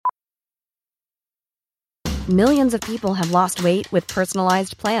Millions of people have lost weight with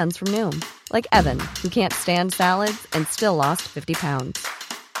personalized plans from Noom. Like Evan, who can't stand salads and still lost 50 pounds.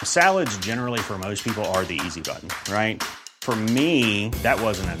 Salads generally for most people are the easy button, right? For me, that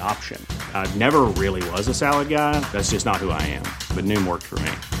wasn't an option. I never really was a salad guy. That's just not who I am. But Noom worked for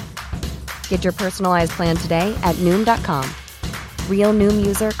me. Get your personalized plan today at Noom.com. Real Noom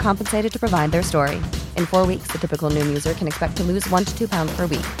user compensated to provide their story. In 4 weeks, the typical Noom user can expect to lose 1 to 2 pounds per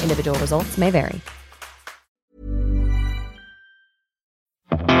week. Individual results may vary.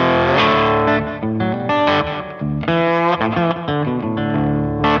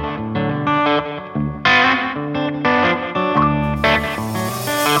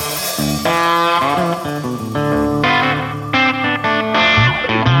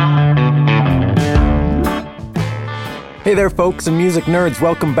 Hey there, folks and music nerds.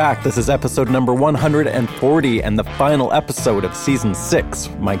 Welcome back. This is episode number 140 and the final episode of season 6.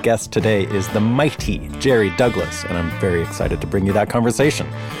 My guest today is the mighty Jerry Douglas, and I'm very excited to bring you that conversation.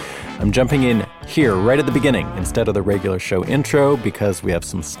 I'm jumping in here right at the beginning instead of the regular show intro because we have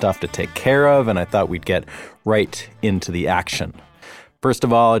some stuff to take care of, and I thought we'd get right into the action. First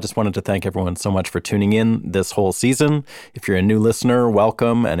of all, I just wanted to thank everyone so much for tuning in this whole season. If you're a new listener,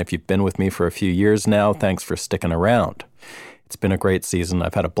 welcome. And if you've been with me for a few years now, thanks for sticking around. It's been a great season.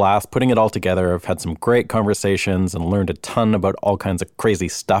 I've had a blast putting it all together. I've had some great conversations and learned a ton about all kinds of crazy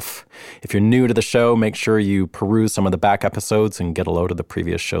stuff. If you're new to the show, make sure you peruse some of the back episodes and get a load of the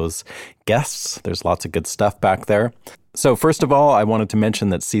previous show's guests. There's lots of good stuff back there. So first of all, I wanted to mention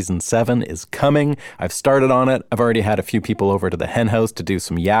that season 7 is coming. I've started on it. I've already had a few people over to the hen house to do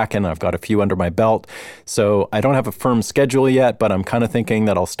some yakking. I've got a few under my belt. So I don't have a firm schedule yet, but I'm kind of thinking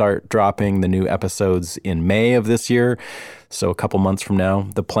that I'll start dropping the new episodes in May of this year. So a couple months from now,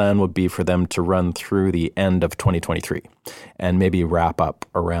 the plan would be for them to run through the end of 2023 and maybe wrap up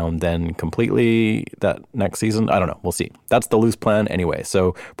around then completely that next season. I don't know. We'll see. That's the loose plan anyway.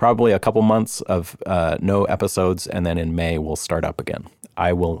 So probably a couple months of no episodes, and then in May we'll start up again.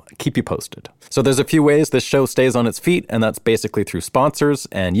 I will keep you posted. So there's a few ways this show stays on its feet, and that's basically through sponsors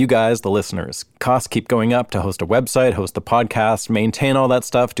and you guys, the listeners. Costs keep going up to host a website, host the podcast, maintain all that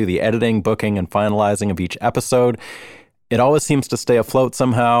stuff, do the editing, booking, and finalizing of each episode. It always seems to stay afloat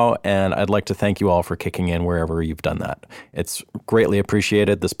somehow, and I'd like to thank you all for kicking in wherever you've done that. It's greatly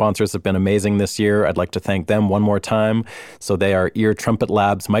appreciated. The sponsors have been amazing this year. I'd like to thank them one more time. So they are Ear Trumpet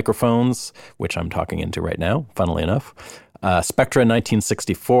Labs microphones, which I'm talking into right now, funnily enough. Spectra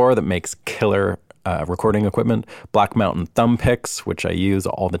 1964 that makes killer recording equipment, Black Mountain thumb picks, which I use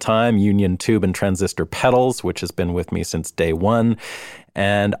all the time, Union tube and transistor pedals, which has been with me since day one,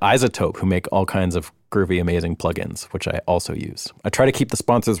 and iZotope, who make all kinds of groovy, amazing plugins, which I also use. I try to keep the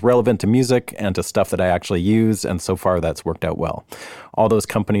sponsors relevant to music and to stuff that I actually use, and so far that's worked out well. All those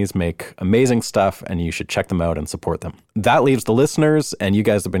companies make amazing stuff, and you should check them out and support them. That leaves the listeners, and you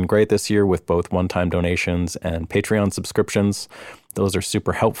guys have been great this year with both one-time donations and Patreon subscriptions. Those are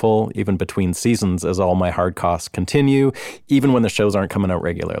super helpful, even between seasons, as all my hard costs continue, even when the shows aren't coming out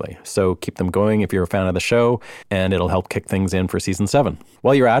regularly. So keep them going if you're a fan of the show, and it'll help kick things in for season 7.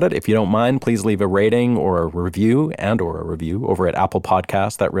 While you're at it, if you don't mind, please leave a rating or a review over at Apple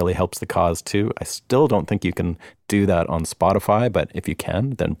Podcasts. That really helps the cause too. I still don't think you can do that on Spotify, but if you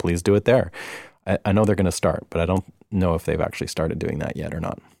can, then please do it there. I know they're going to start, but I don't know if they've actually started doing that yet or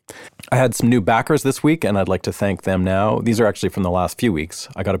not. I had some new backers this week, and I'd like to thank them now. These are actually from the last few weeks.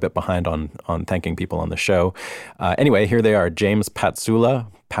 I got a bit behind on thanking people on the show. Anyway, here they are. James Patsula,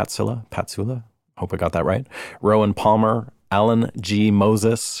 hope I got that right. Rowan Palmer, Alan G.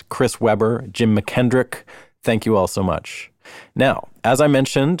 Moses, Chris Weber, Jim McKendrick. Thank you all so much. Now, as I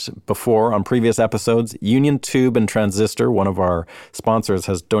mentioned before on previous episodes, Union Tube and Transistor, one of our sponsors,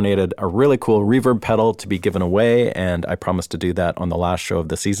 has donated a really cool reverb pedal to be given away, and I promised to do that on the last show of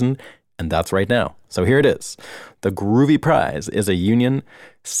the season, and that's right now. So here it is. The groovy prize is a Union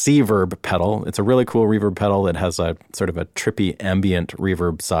C-Verb pedal. It's a really cool reverb pedal that has a sort of a trippy ambient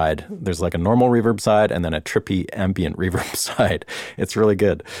reverb side. There's like a normal reverb side and then a trippy ambient reverb side. It's really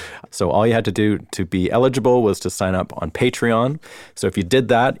good. So all you had to do to be eligible was to sign up on Patreon. So if you did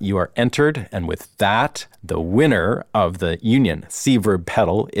that, you are entered. And with that, the winner of the Union C-Verb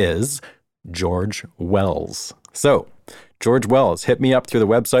pedal is George Wells. So George Wells, hit me up through the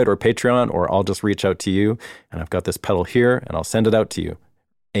website or Patreon, or I'll just reach out to you. And I've got this pedal here, and I'll send it out to you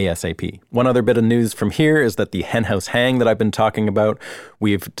ASAP. One other bit of news from here is that the Hen House Hang that I've been talking about,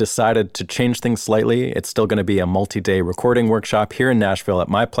 we've decided to change things slightly. It's still going to be a multi-day recording workshop here in Nashville at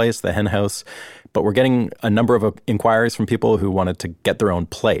my place, the Hen House. But we're getting a number of inquiries from people who wanted to get their own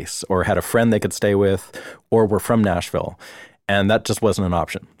place or had a friend they could stay with or were from Nashville. And that just wasn't an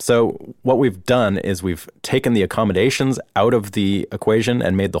option. So what we've done is we've taken the accommodations out of the equation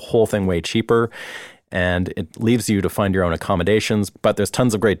and made the whole thing way cheaper. And it leaves you to find your own accommodations, but there's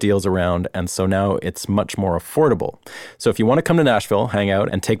tons of great deals around, and so now it's much more affordable. So if you want to come to Nashville, hang out,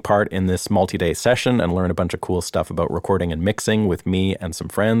 and take part in this multi-day session and learn a bunch of cool stuff about recording and mixing with me and some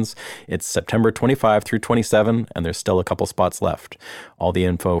friends, it's September 25 through 27, and there's still a couple spots left. All the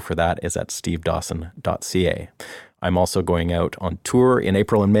info for that is at stevedawson.ca. I'm also going out on tour in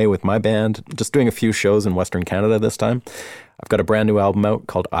April and May with my band, just doing a few shows in Western Canada this time. I've got a brand new album out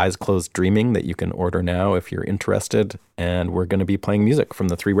called Eyes Closed Dreaming that you can order now if you're interested. And we're going to be playing music from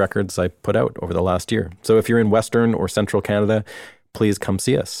the 3 records I put out over the last year. So if you're in Western or Central Canada, please come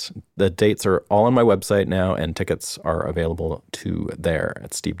see us. The dates are all on my website now, and tickets are available too there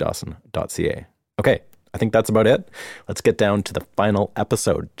at stevedawson.ca. Okay, I think that's about it. Let's get down to the final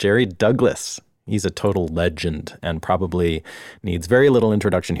episode. Jerry Douglas. He's a total legend and probably needs very little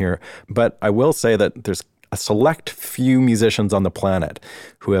introduction here. But I will say that there's a select few musicians on the planet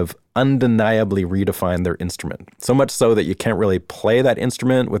who have undeniably redefined their instrument. So much so that you can't really play that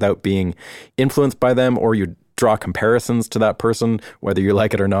instrument without being influenced by them, or you draw comparisons to that person, whether you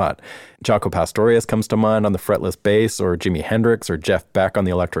like it or not. Jaco Pastorius comes to mind on the fretless bass, or Jimi Hendrix, or Jeff Beck on the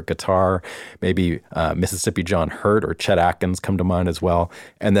electric guitar. Maybe Mississippi John Hurt or Chet Atkins come to mind as well.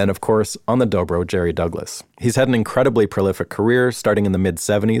 And then, of course, on the dobro, Jerry Douglas. He's had an incredibly prolific career, starting in the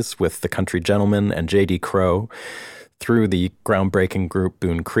mid-'70s with The Country Gentlemen and J.D. Crowe, through the groundbreaking group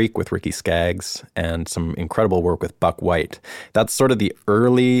Boone Creek with Ricky Skaggs, and some incredible work with Buck White. That's sort of the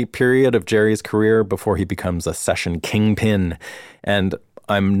early period of Jerry's career before he becomes a session kingpin. And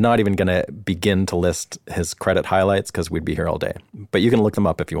I'm not even going to begin to list his credit highlights because we'd be here all day. But you can look them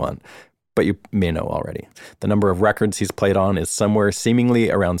up if you want. But you may know already. The number of records he's played on is somewhere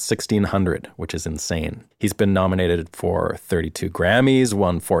seemingly around 1,600, which is insane. He's been nominated for 32 Grammys,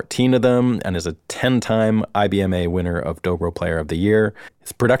 won 14 of them, and is a 10-time IBMA winner of Dobro Player of the Year.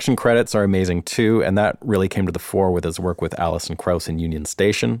 His production credits are amazing too, and that really came to the fore with his work with Alison Krauss in Union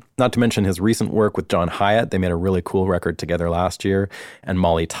Station. Not to mention his recent work with John Hyatt. They made a really cool record together last year. And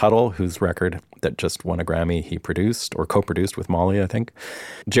Molly Tuttle, whose record that just won a Grammy he produced, or co-produced with Molly, I think.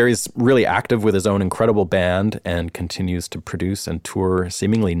 Jerry's really active with his own incredible band and continues to produce and tour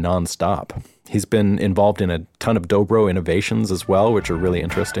seemingly nonstop. He's been involved in a ton of dobro innovations as well, which are really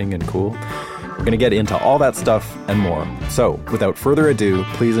interesting and cool. We're going to get into all that stuff and more. So, without further ado,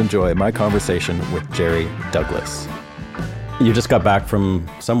 please enjoy my conversation with Jerry Douglas. You just got back from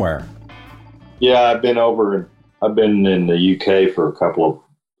somewhere. Yeah, I've been in the UK for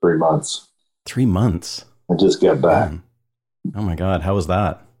 3 months. 3 months? I just got back. Oh my God, how was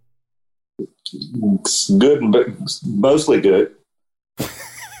that? It's good, but mostly good.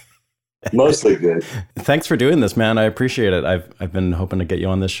 Mostly good. Thanks for doing this, man. I appreciate it. I've been hoping to get you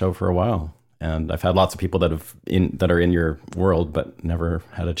on this show for a while, and I've had lots of people that are in your world, but never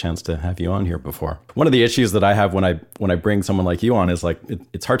had a chance to have you on here before. One of the issues that I have when I bring someone like you on is like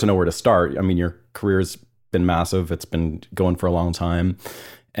it's hard to know where to start. I mean, your career's been massive. It's been going for a long time,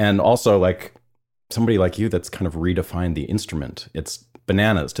 and also like somebody like you that's kind of redefined the instrument. It's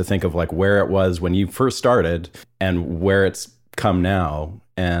bananas to think of like where it was when you first started and where it's come now.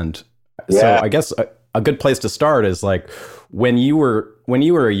 And so I guess a good place to start is like when you were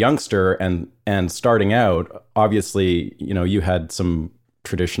a youngster and starting out, obviously, you know, you had some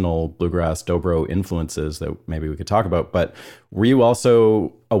traditional bluegrass dobro influences that maybe we could talk about, but were you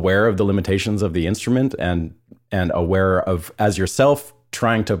also aware of the limitations of the instrument and aware of, as yourself,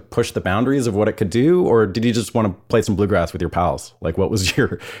 trying to push the boundaries of what it could do, or did you just want to play some bluegrass with your pals? Like what was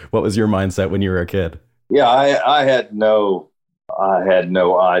your mindset when you were a kid? Yeah, I had no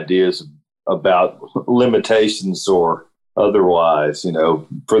ideas about limitations or otherwise, you know,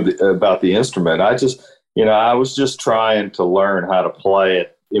 about the instrument. I was just trying to learn how to play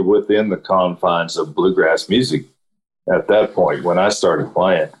it within the confines of bluegrass music at that point when I started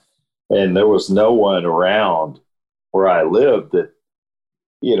playing. And there was no one around where I lived that,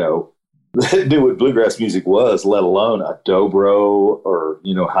 you know, that knew what bluegrass music was, let alone a dobro or,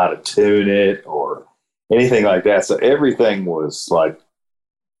 you know, how to tune it or anything like that. So everything was like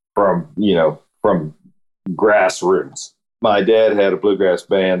from grassroots. My dad had a bluegrass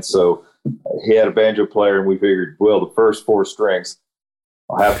band, so he had a banjo player, and we figured, well, the first 4 strings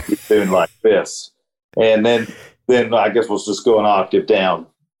will have to be tuned like this. And then I guess we'll just go an octave down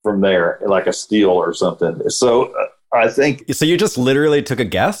from there, like a steel or something. So I think... So you just literally took a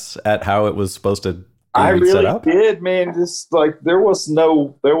guess at how it was supposed to I really set up? did, man. Just like there was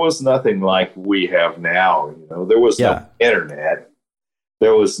nothing like we have now. You know, there was no internet.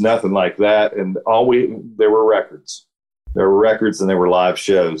 There was nothing like that, and there were records. There were records and there were live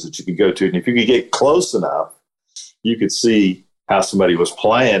shows that you could go to. And if you could get close enough, you could see how somebody was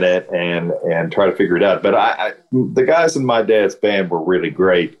playing it and try to figure it out. But the guys in my dad's band were really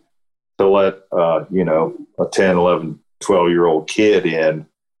great to let, a 10, 11, 12-year-old kid in.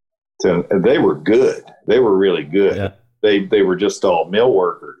 They were good. They were really good. Yeah. They were just all mill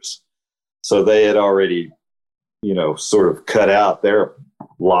workers. So they had already, sort of cut out their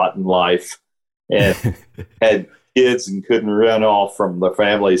lot in life and had kids and couldn't run off from their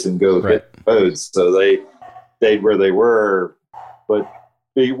families and go hit the roads. So they stayed where they were, but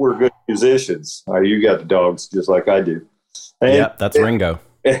they were good musicians. You got the dogs just like I do. Yeah, that's Ringo.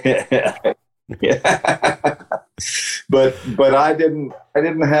 Yeah. But I didn't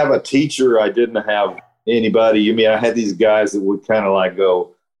have a teacher. I didn't have anybody. I mean, I had these guys that would kind of like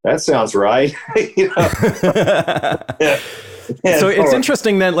go, that sounds right. Yeah. So it's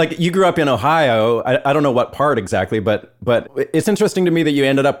interesting then, like you grew up in Ohio. I don't know what part exactly, but it's interesting to me that you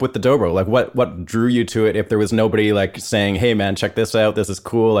ended up with the dobro. Like what drew you to it if there was nobody like saying, hey man, check this out. This is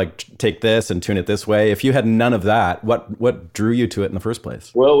cool. Like take this and tune it this way. If you had none of that, what drew you to it in the first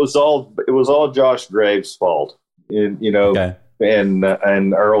place? Well, it was all Josh Graves' fault. Okay. And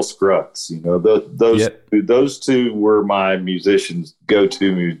Earl Scruggs, those two were my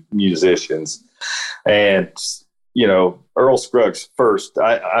go-to musicians. And, Earl Scruggs first,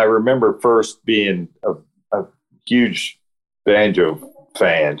 I remember first being a huge banjo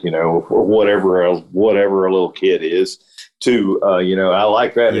fan, whatever a little kid is to, I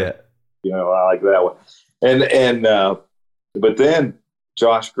like that. Yeah. I like that one. And but then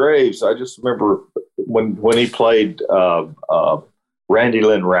Josh Graves, I just remember when he played Randy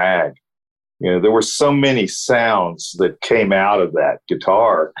Lynn Rag, there were so many sounds that came out of that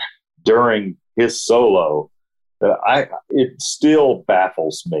guitar during his solo that it still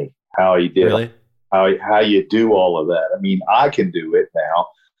baffles me how he did really? How you do all of that. I mean, I can do it now,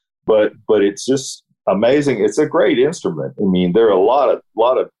 but it's just amazing. It's a great instrument. I mean, there are a lot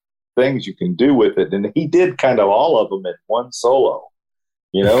of things you can do with it, and he did kind of all of them in one solo.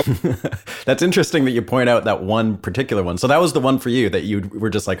 That's interesting that you point out that one particular one. So that was the one for you that you were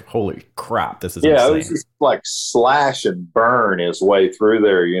just like, holy crap, this is insane. It was just like slash and burn his way through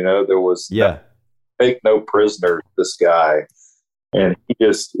there. There was Take No Prisoner, this guy. And he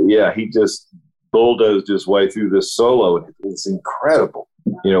just bulldozed his way through this solo. And it was incredible,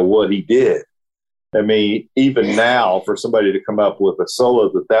 what he did. I mean, even now for somebody to come up with a solo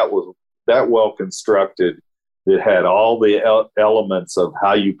that was that well constructed, that had all the elements of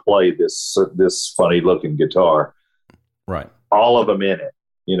how you play this funny looking guitar, right? All of them in it,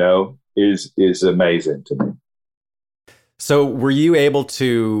 is amazing to me. So, were you able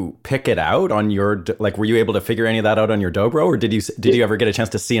to pick it out on your were you able to figure any of that out on your dobro, or did you ever get a chance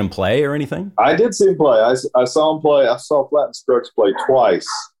to see him play or anything? I did see him play. I saw him play. I saw Flatt Scruggs play twice.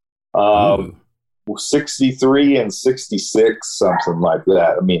 63 and 66, something like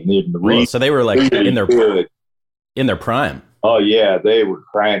that. I mean, so they were like really in their prime. Oh yeah, they were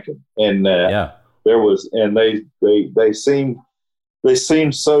cranking, and there was, and they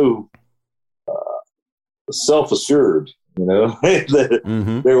seemed so self-assured.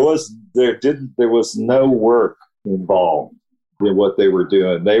 Mm-hmm. There was no work involved in what they were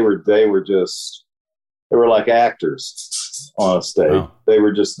doing. They were like actors on a stage. Wow. They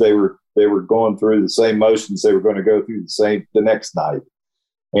were going through the same motions they were going to go through the next night,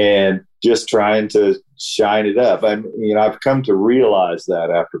 and just trying to shine it up. I've come to realize that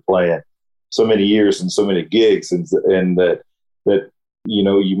after playing so many years and so many gigs, and that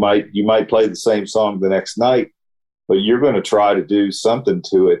you might play the same song the next night, but you're going to try to do something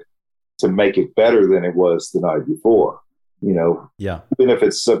to it to make it better than it was the night before. Even if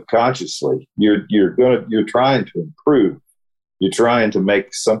it's subconsciously, you're trying to improve. You're trying to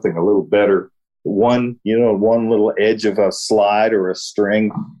make something a little better. One little edge of a slide or a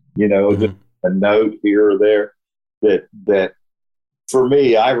string, mm-hmm. just a note here or there. That for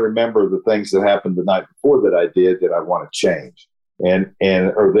me, I remember the things that happened the night before that I did that I want to change,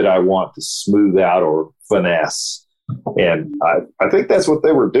 or that I want to smooth out or finesse. And I think that's what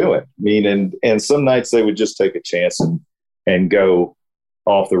they were doing. I mean, and some nights they would just take a chance and go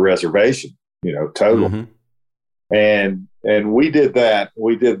off the reservation, total. Mm-hmm. And we did that.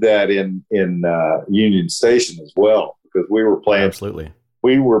 We did that in Union Station as well, because we were playing. Absolutely.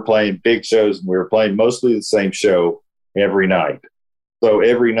 We were playing big shows, and we were playing mostly the same show every night. So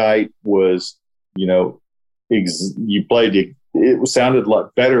every night was, you played. It sounded a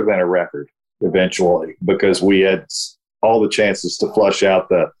lot better than a record eventually, because we had all the chances to flush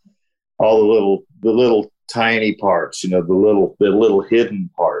out all the little tiny parts, the little hidden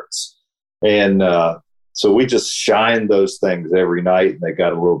parts, and So we just shined those things every night, and they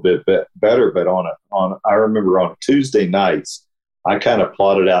got a little bit better. But I remember on Tuesday nights, I kind of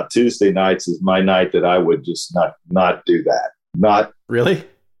plotted out Tuesday nights as my night that I would just not do that. Not really.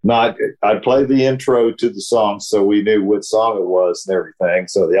 I'd play the intro to the song so we knew what song it was and everything.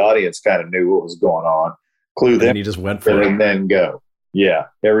 So the audience kind of knew what was going on. Clue them. And you just went for it. And then go. Yeah.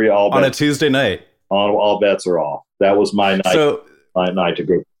 On a Tuesday night. All bets are off. That was my night. My night to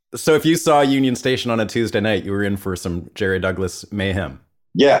go. So if you saw Union Station on a Tuesday night, you were in for some Jerry Douglas mayhem.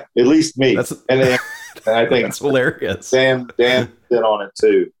 Yeah, at least me. And I think that's hilarious. Dan's in on it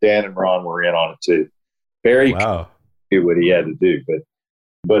too. Dan and Ron were in on it too. Barry knew what he had to do,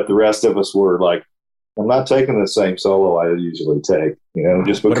 but the rest of us were like, I'm not taking the same solo I usually take.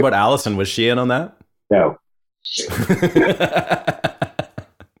 Just because. What about Allison? Was she in on that? No.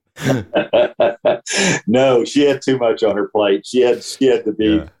 No, she had too much on her plate. She had to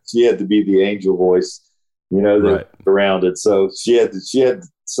be the angel voice, that around it. So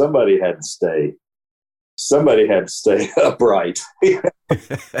somebody had to stay. Somebody had to stay upright.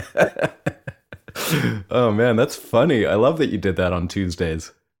 Oh man, that's funny. I love that you did that on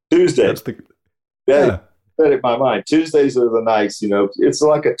Tuesdays. That in my mind. Tuesdays are the nights, it's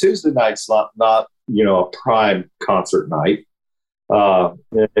like a Tuesday night's not a prime concert night.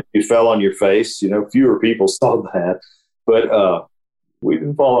 If you fell on your face, fewer people saw that, but we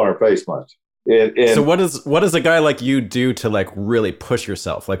didn't fall on our face much. So what does a guy like you do to like really push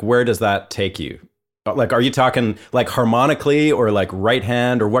yourself? Like, where does that take you? Like, are you talking like harmonically or like right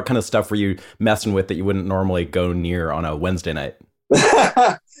hand, or what kind of stuff were you messing with that you wouldn't normally go near on a Wednesday night?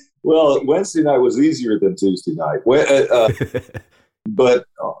 Well, Wednesday night was easier than Tuesday night. But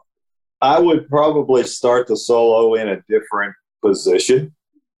I would probably start the solo in a different position,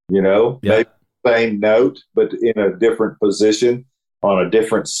 maybe same note, but in a different position on a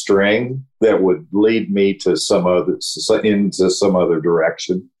different string that would lead me to into some other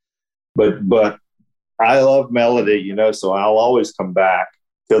direction. But I love melody, so I'll always come back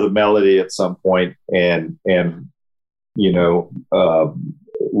to the melody at some point and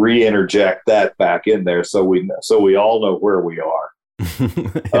re-interject that back in there so we all know where we are.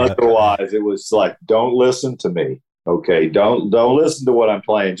 Otherwise, it was like, don't listen to me. Okay, don't listen to what I'm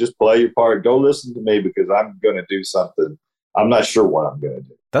playing. Just play your part. Don't listen to me because I'm going to do something. I'm not sure what I'm going to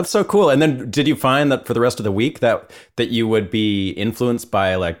do. That's so cool. And then did you find that for the rest of the week that you would be influenced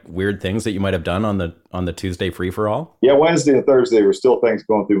by like weird things that you might have done on the Tuesday free for all? Yeah, Wednesday and Thursday were still things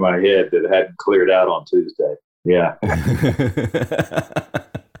going through my head that hadn't cleared out on Tuesday. Yeah.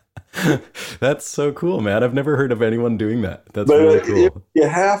 That's so cool, man. I've never heard of anyone doing that. That's really cool. You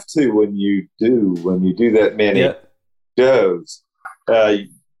have to when you do that many shows.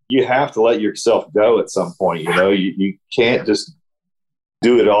 You have to let yourself go at some point. You can't just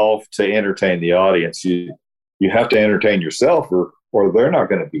do it all to entertain the audience. You have to entertain yourself, or they're not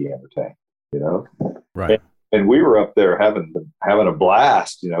going to be entertained. Right. And we were up there having a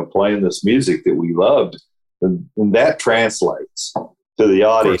blast. Playing this music that we loved, and that translates to the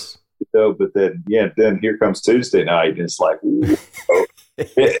audience. But then here comes Tuesday night, and it's like,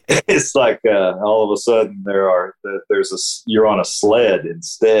 it's like all of a sudden you're on a sled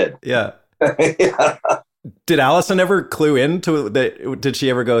instead. Yeah. Yeah. Did Allison ever clue into that? Did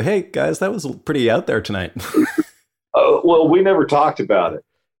she ever go, "Hey guys, that was pretty out there tonight"? Well, we never talked about it.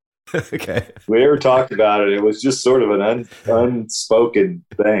 Okay. We never talked about it. It was just sort of an unspoken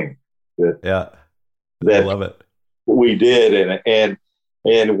thing. I love it. We did, and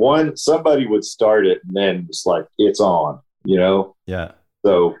somebody would start it, and then it's like it's on. Yeah.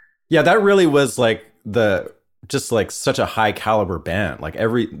 So yeah, that really was like just like such a high caliber band. Like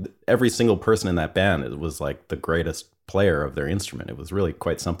every single person in that band, it was like the greatest player of their instrument. It was really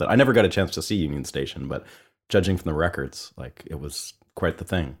quite something. I never got a chance to see Union Station, but judging from the records, like it was quite the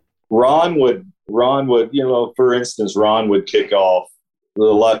thing. Ron would, for instance, Ron would kick off The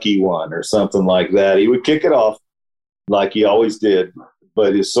Lucky One or something like that. He would kick it off like he always did,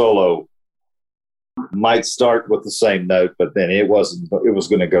 but his solo might start with the same note, but then it was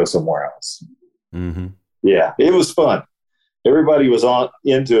going to go somewhere else. Mm-hmm. Yeah, it was fun. Everybody was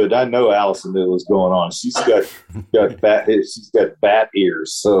into it. I know Allison knew what was going on. She's got bat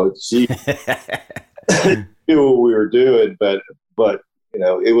ears, so she knew what we were doing. But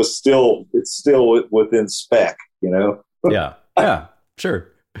it's still within spec. Yeah. Sure.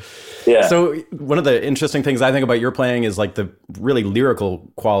 Yeah. So one of the interesting things I think about your playing is like the really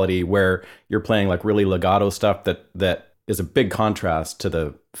lyrical quality, where you're playing like really legato stuff that is a big contrast to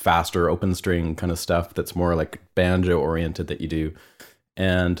the faster open string kind of stuff that's more like banjo oriented that you do.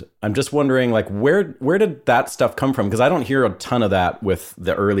 And I'm just wondering, like, where did that stuff come from? Because I don't hear a ton of that with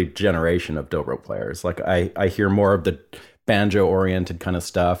the early generation of dobro players. Like, I hear more of the banjo-oriented kind of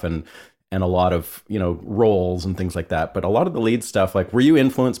stuff and a lot of, rolls and things like that. But a lot of the lead stuff, like, were you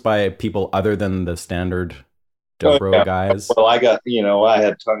influenced by people other than the standard dobro guys? Well, I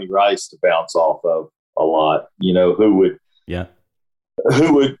had Tony Rice to bounce off of a lot,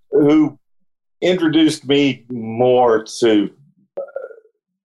 who introduced me more to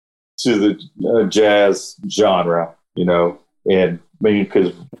the jazz genre, and I mean,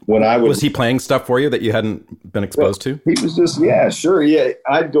 because when I was he playing stuff for you that you hadn't been exposed to? He was just, yeah, sure. Yeah.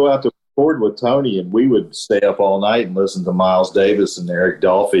 I'd go out to record with Tony and we would stay up all night and listen to Miles Davis and Eric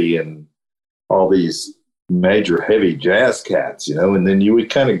Dolphy and all these major heavy jazz cats, and then you would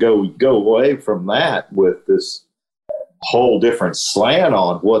kind of go away from that with this whole different slant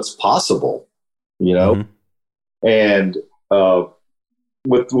on what's possible, and,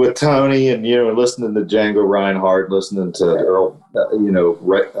 with Tony and, listening to Django Reinhardt, listening to Earl,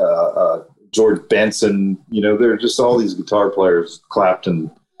 George Benson, there are just all these guitar players, Clapton.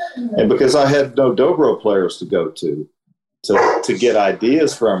 And because I had no dobro players to go to get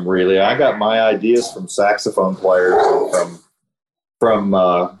ideas from, really, I got my ideas from saxophone players and from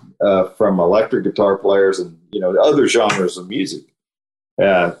electric guitar players and, other genres of music,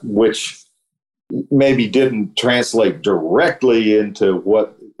 which maybe didn't translate directly into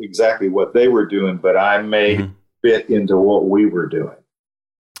exactly what they were doing, but I made fit into what we were doing.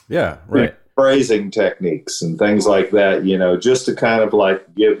 Yeah, right. Phrasing techniques and things like that, just to kind of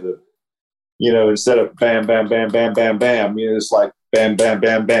like give the, instead of bam, bam, bam, bam, bam, bam, it's like bam, bam,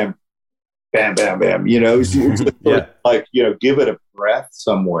 bam, bam, bam, bam, bam, it's yeah. like, give it a breath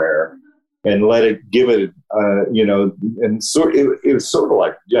somewhere and give it, and it was sort of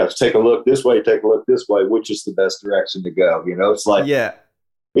like, take a look this way, which is the best direction to go. It's like, yeah,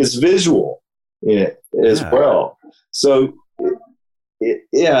 it's visual as well. So,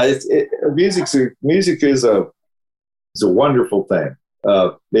 music is a wonderful thing.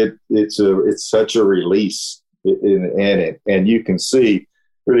 It's such a release in it, and you can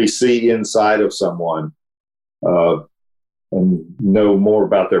really see inside of someone, and know more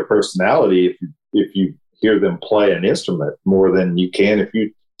about their personality if you hear them play an instrument more than you can if you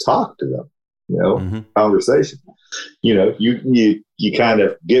talk to them. Conversation. You kind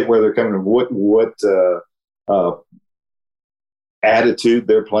of get where they're coming from, what attitude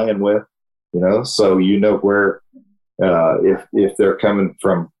they're playing with, so where if they're coming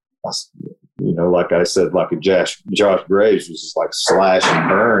from, like I said, like a Josh Graves was just like slash and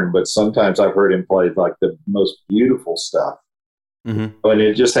burn, but sometimes I've heard him play like the most beautiful stuff, and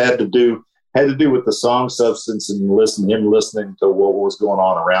it just had to do with the song substance and him listening to what was going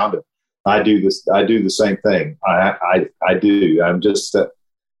on around him. I do the same thing. I do. I'm just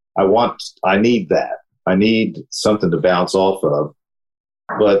I need that. I need something to bounce off of.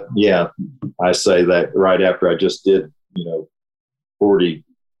 But yeah, I say that right after I just did, 40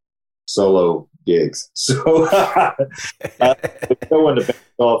 solo gigs. So no one to bounce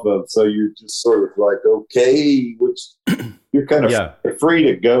off of. So you're just sort of like, okay, which you're kind of free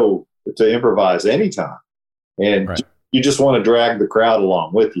to go to improvise anytime. And you just want to drag the crowd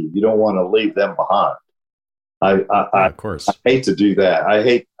along with you. You don't want to leave them behind. Of course. I hate to do that. I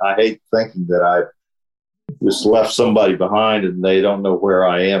hate thinking that I just left somebody behind and they don't know where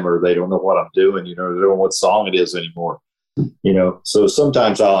I am or they don't know what I'm doing. They don't know what song it is anymore. So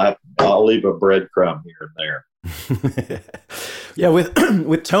sometimes I'll leave a breadcrumb here and there. Yeah,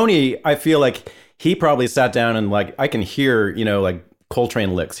 with Tony, I feel like he probably sat down and like I can hear, like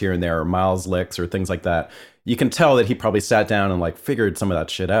Coltrane licks here and there or Miles licks or things like that. You can tell that he probably sat down and like figured some of that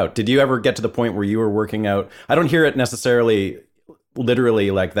shit out. Did you ever get to the point where you were working out? I don't hear it necessarily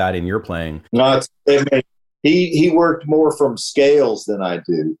literally like that in your playing. No, he worked more from scales than I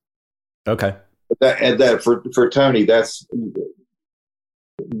do. Okay. That for Tony, that's,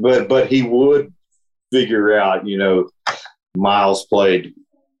 but he would figure out, Miles played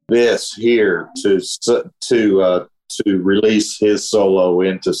this here to release his solo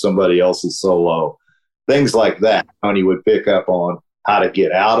into somebody else's solo, things like that. Tony would pick up on how to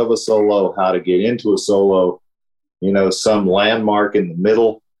get out of a solo, how to get into a solo, some landmark in the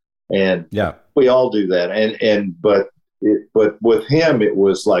middle, and we all do that. But with him, it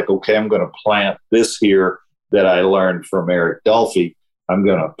was like, okay, I'm going to plant this here that I learned from Eric Dolphy. I'm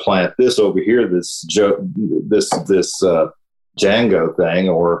going to plant this over here, this Django thing,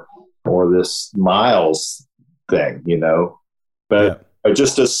 or this Miles thing, But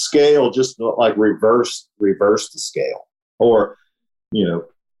just a scale, just like reverse the scale, or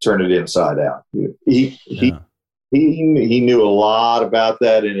turn it inside out. He he knew a lot about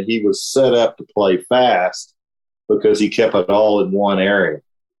that, and he was set up to play fast because he kept it all in one area.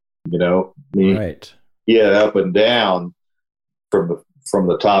 You know, Right. He had up and down from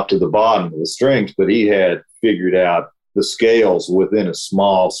the top to the bottom of the strings, but he had figured out the scales within a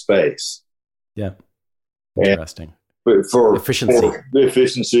small space. Yeah. Interesting. And for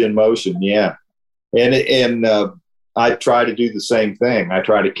efficiency and motion, yeah. And I try to do the same thing. I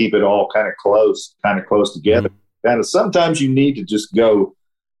try to keep it all kind of close together. Mm-hmm. Kind of sometimes you need to just go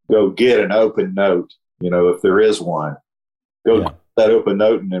get an open note, you know, if there is one. Get that open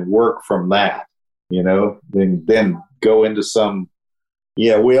note and then work from that, you know, then go into some,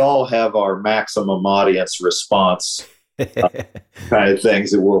 we all have our maximum audience response kind of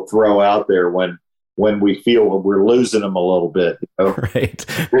things that we'll throw out there when we feel we're losing them a little bit. You know? Right.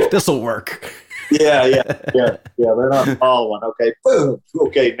 This will work. Yeah. They're not following. Okay, boom.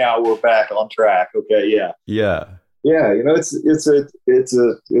 Okay, now we're back on track. Okay, yeah. Yeah. Yeah, you know, it's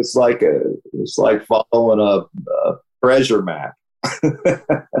like following a treasure map.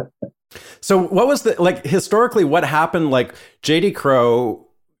 So what was historically what happened? Like J.D. Crowe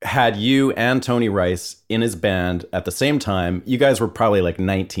had you and Tony Rice in his band at the same time. You guys were probably like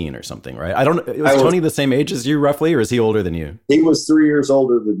 19 or something, right? Was Tony the same age as you roughly, or is he older than you? He was 3 years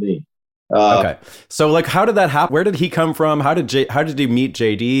older than me. Okay. So like, how did that happen? Where did he come from? How did you meet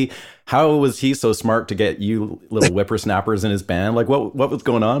JD? How was he so smart to get you little whippersnappers in his band? Like what was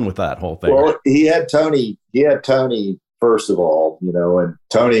going on with that whole thing? Well, he had Tony first of all, you know, and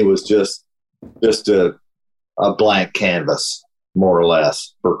Tony was just a blank canvas, more or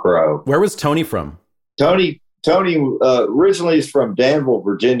less, for Crowe. Where was Tony from? Tony originally is from Danville,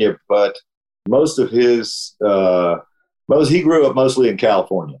 Virginia, but most of his he grew up mostly in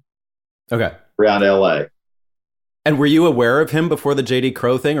California. Okay. Around LA. And were you aware of him before the J.D.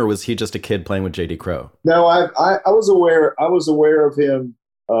 Crowe thing, or was he just a kid playing with J.D. Crowe? No, I was aware of him,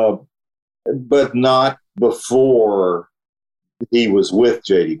 but not before he was with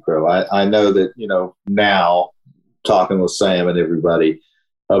J.D. Crowe. I know that, you know, now talking with Sam and everybody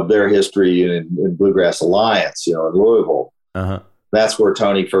of their history in Bluegrass Alliance, you know, in Louisville. Uh-huh. That's where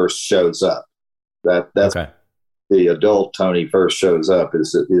Tony first shows up. That's okay. The adult Tony first shows up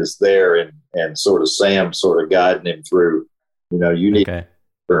is there and sort of Sam sort of guiding him through, you know, you need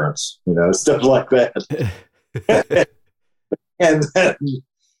insurance, you know, stuff like that.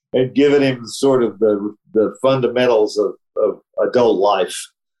 and giving him sort of the fundamentals of adult life.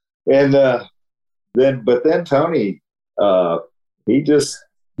 And then Tony, he just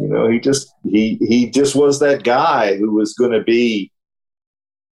was that guy who was going to be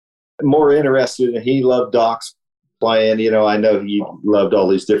more interested, and he loved Doc's playing. You know, I know he loved all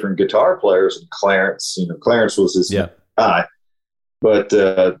these different guitar players, and Clarence was his guy, but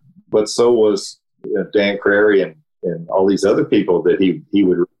so was, you know, Dan Crary and all these other people that he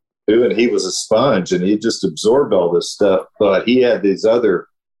would do, and he was a sponge, and he just absorbed all this stuff. But he had this other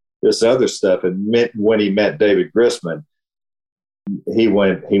stuff, and when he met David Grisman, he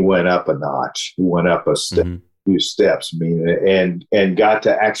went up a notch. He went up a step. Mm-hmm. Few steps, I mean, and got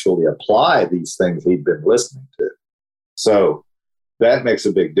to actually apply these things he'd been listening to. So that makes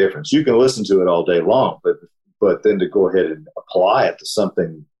a big difference. You can listen to it all day long, but then to go ahead and apply it to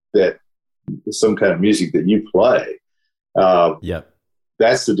something some kind of music that you play,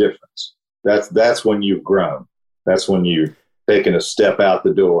 that's the difference. That's when you've grown. That's when you've taken a step out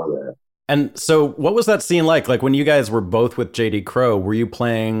the door there. And so what was that scene like? Like when you guys were both with J.D. Crowe, were you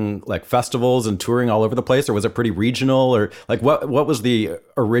playing like festivals and touring all over the place, or was it pretty regional, or like what was the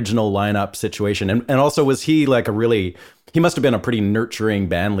original lineup situation? And also, was he like he must have been a pretty nurturing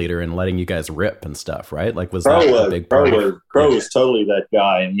band leader and letting you guys rip and stuff, right? Like was that a big part? Crowe was totally that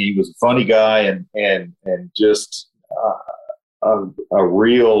guy, and he was a funny guy and just a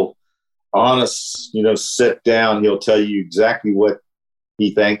real honest, you know, sit down. He'll tell you exactly what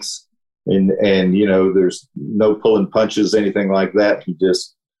he thinks. And you know, there's no pulling punches, anything like that. He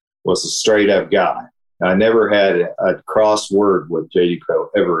just was a straight up guy. I never had a cross word with J.D.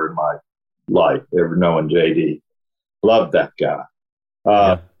 Crowe ever in my life, ever knowing J.D. Loved that guy.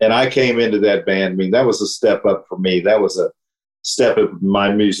 And I came into that band. I mean, that was a step up for me. That was a step up in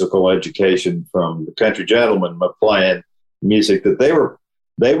my musical education from the Country Gentlemen, playing music that they were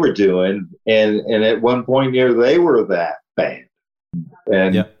doing. And at one point here, they were that band.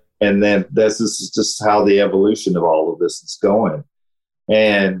 And then this is just how the evolution of all of this is going.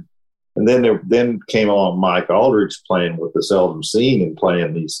 And then came along Mike Aldridge playing with the Seldom Scene and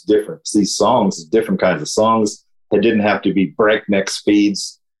playing these songs, different kinds of songs. It didn't have to be breakneck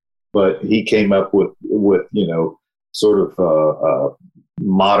speeds, but he came up with you know, sort of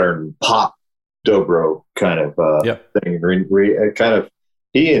modern pop dobro kind of thing.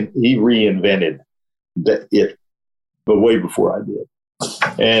 He reinvented it, but way before I did.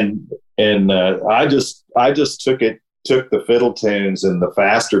 And I just took the fiddle tunes and the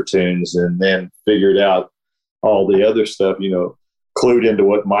faster tunes, and then figured out all the other stuff. Clued into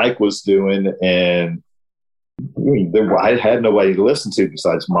what Mike was doing, and I had nobody to listen to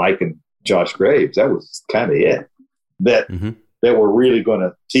besides Mike and Josh Graves. That was kind of it. That were really going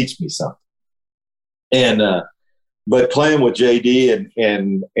to teach me something. And but playing with JD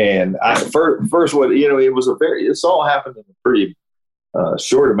and I first what it's all happened in a pretty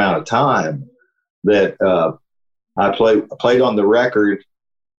short amount of time that I played on the record,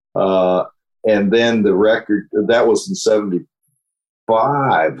 and then the record that was in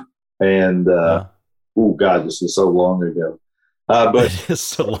 '75, and oh God, this is so long ago. But it is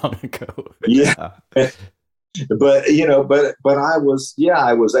so long ago. Yeah. But I was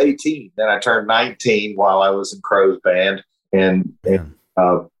 18. Then I turned 19 while I was in Crow's band, and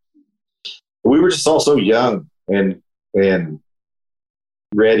we were just all so young and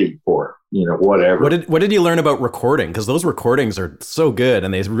ready for whatever. What did you learn about recording? Because those recordings are so good,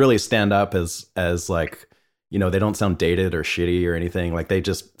 and they really stand up as like they don't sound dated or shitty or anything. Like they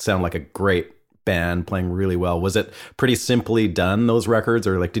just sound like a great band playing really well. Was it pretty simply done, those records,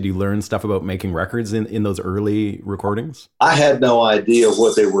 or like did you learn stuff about making records in those early recordings? I had no idea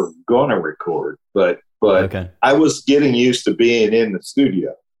what they were going to record, but okay. I was getting used to being in the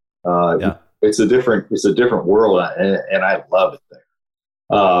studio. It's a different world, and I love it there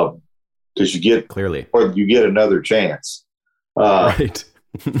because you get another chance, right?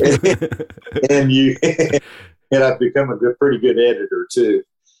 and I've become a pretty good editor too,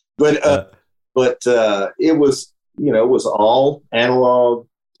 but it was all analog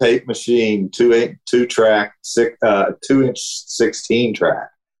tape machine, 2-track, 2-inch 16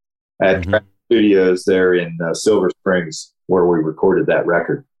 track at Track Studios there in Silver Springs, where we recorded that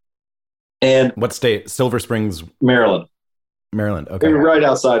record. And what state? Silver Springs, Maryland. Okay, we were right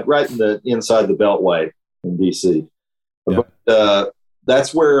outside, right inside the Beltway in DC. Yeah. But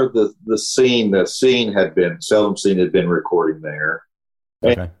that's where the scene had been. Seldom Scene had been recording there.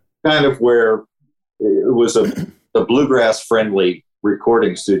 Okay. And kind of where it was a bluegrass friendly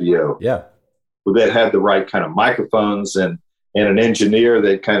recording studio. Yeah. That had the right kind of microphones and an engineer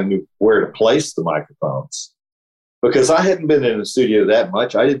that kind of knew where to place the microphones. Because I hadn't been in the studio that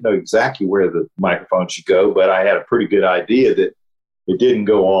much. I didn't know exactly where the microphone should go, but I had a pretty good idea that it didn't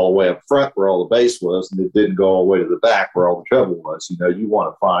go all the way up front where all the bass was, and it didn't go all the way to the back where all the treble was. You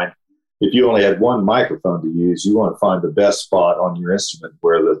want to find, if you only had one microphone to use, you want to find the best spot on your instrument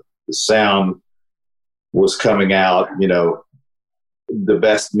where the sound was coming out, the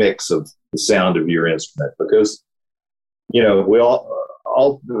best mix of the sound of your instrument. Because, we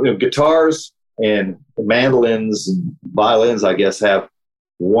all guitars and mandolins and violins, I guess, have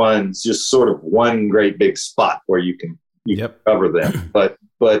one great big spot where you can cover them. But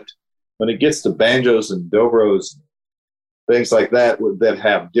when it gets to banjos and dobros, things like that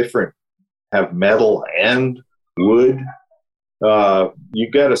have metal and wood,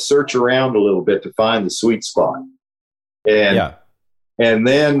 you got to search around a little bit to find the sweet spot. And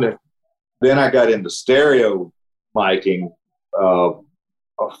then I got into stereo miking,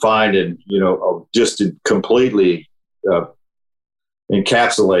 finding, just completely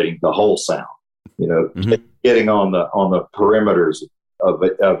encapsulating the whole sound, getting on the perimeters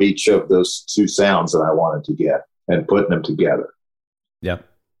of each of those two sounds that I wanted to get and putting them together. Yeah.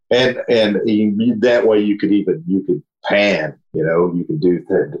 And that way you could pan, you could do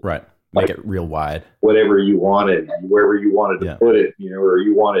things. Right. Make it real wide. Whatever you wanted, wherever you wanted to put it, or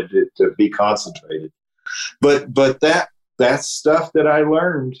you wanted it to be concentrated. But that's stuff that I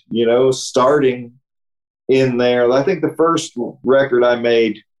learned, starting in there. I think the first record I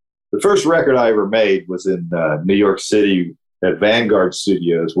ever made was in New York City at Vanguard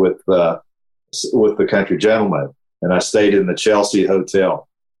Studios with the Country Gentlemen, and I stayed in the Chelsea Hotel.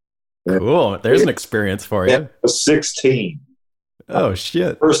 Cool. There's an experience for you. I was 16. Oh,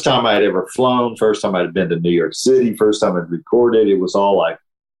 shit. First time I'd ever flown, first time I'd been to New York City, first time I'd recorded. It was all like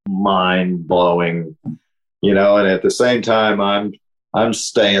mind blowing, and at the same time I'm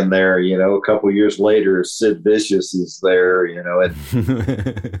staying there, a couple of years later, Sid Vicious is there, and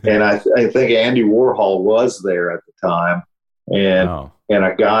I think Andy Warhol was there at the time. And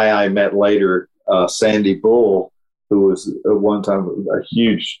a guy I met later, Sandy Bull, who was at one time a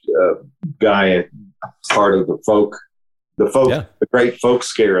huge guy, part of the great folk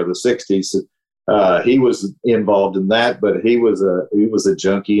scare of the 60s. He was involved in that, but he was a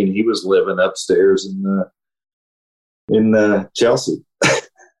junkie, and he was living upstairs in Chelsea.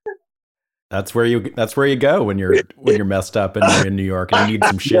 That's where you go when you're messed up and you're in New York and you need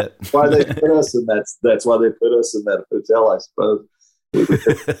some shit. That's why they put us in that's why they put us in that hotel, I suppose.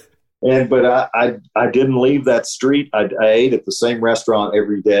 But I didn't leave that street. I ate at the same restaurant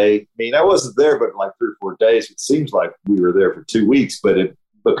every day. I mean, I wasn't there but like 3 or 4 days. It seems like we were there for 2 weeks, but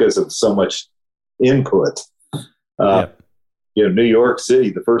because of so much input. New York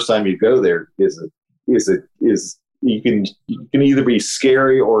City, the first time you go there is you can either be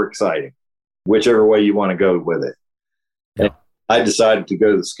scary or exciting, whichever way you want to go with it. Yeah. And I decided to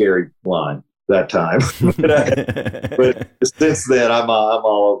go the scary line that time, but since then I'm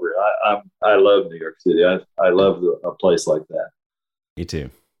all over it. I love New York City. I love a place like that. Me too.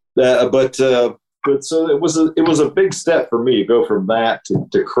 But so it was a big step for me to go from that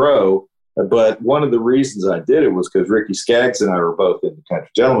to Crow. But one of the reasons I did it was because Ricky Skaggs and I were both in the Country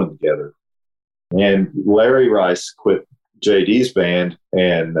Gentlemen together, and Larry Rice quit JD's band,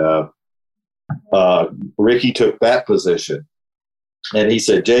 and Ricky took that position. And he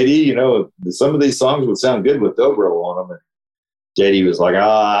said, JD, some of these songs would sound good with Dobro on them. And JD was like,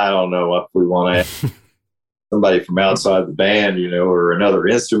 I don't know if we want to somebody from outside the band, or another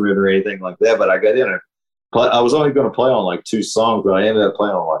instrument or anything like that. But I got in and I was only going to play on like 2 songs, but I ended up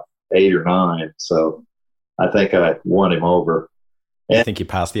playing on like 8 or 9. So I think I won him over. And I think you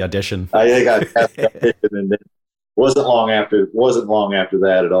passed the audition. I think I passed the audition, and then wasn't long after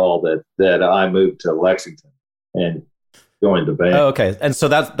that at all that I moved to Lexington and joined the band. Oh, okay. And so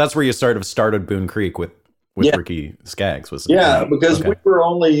that's where you started Boone Creek with Ricky Skaggs, was it? Yeah, because we were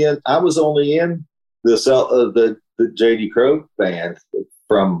I was only in the JD Crowe band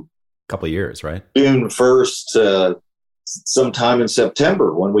from a couple of years, right? June 1st sometime in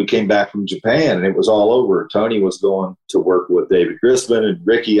September when we came back from Japan, and it was all over. Tony was going to work with David Grisman, and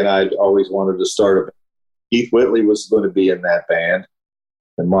Ricky and I always wanted to start a band. Keith Whitley was going to be in that band,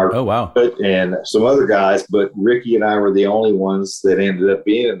 and Mark and some other guys, but Ricky and I were the only ones that ended up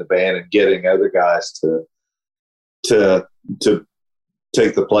being in the band and getting other guys to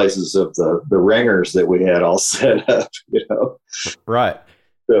take the places of the ringers that we had all set up, Right.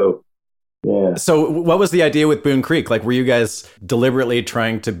 So, yeah. So what was the idea with Boone Creek? Like, were you guys deliberately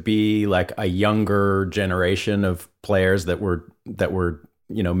trying to be like a younger generation of players that were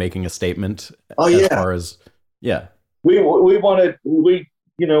making a statement? As far as, yeah. We wanted, we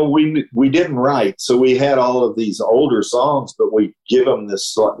didn't write, so we had all of these older songs, but we give them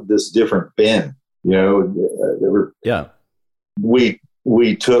this different bend. We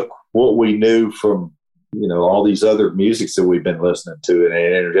took what we knew from all these other musics that we've been listening to, and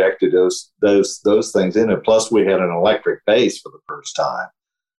interjected those things in it. Plus, we had an electric bass for the first time,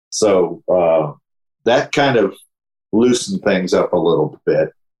 so that kind of loosened things up a little bit.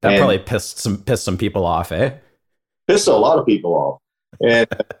 That probably pissed some people off, eh? Pissed a lot of people off. And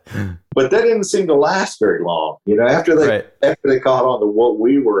but that didn't seem to last very long. After they caught on to what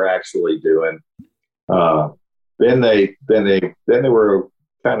we were actually doing, then they were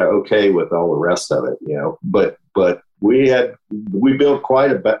kind of okay with all the rest of it. But we built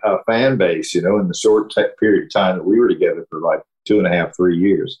quite a fan base, in the short period of time that we were together for like 2.5, 3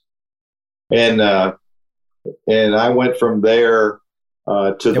 years, and I went from there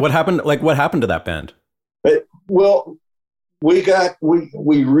to what happened. Like, what happened to that band? We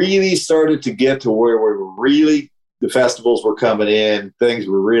really started to get to where we were really, the festivals were coming in, things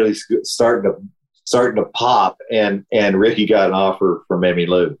were really starting to pop, and Ricky got an offer from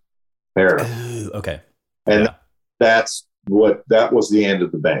Emmylou Harris. Okay. And that was the end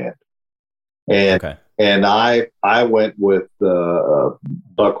of the band. And I went with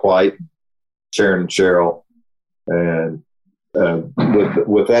Buck White, Sharon and Cheryl, and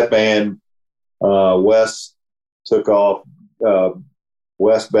with that band, Wes took off.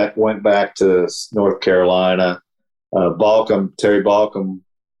 Wes went back to North Carolina. Terry Balcom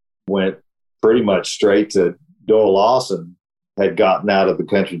went pretty much straight to Doyle Lawson. Had gotten out of the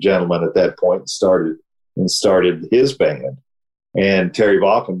Country Gentlemen at that point and started his band. And Terry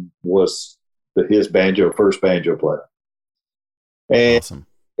Balcom was his first banjo player. And awesome.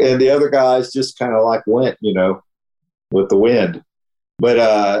 And the other guys just kind of like went, with the wind.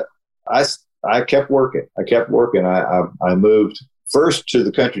 But I kept working. I moved first to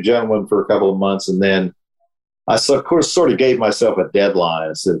the Country Gentlemen for a couple of months, and then I of course sort of gave myself a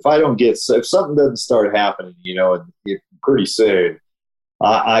deadline. I said, if something doesn't start happening, pretty soon,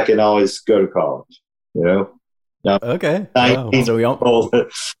 I can always go to college. Now, okay. 19 so we all,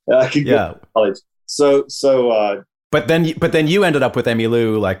 I can go to college. So. But then you ended up with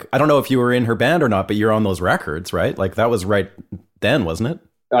Emmylou. Like, I don't know if you were in her band or not, but you're on those records, right? Like, that was right then, wasn't it?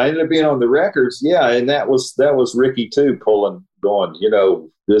 I ended up being on the records, yeah, and that was Ricky too, going,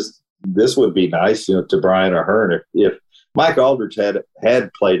 this would be nice, to Brian Aherne. If Mike Aldridge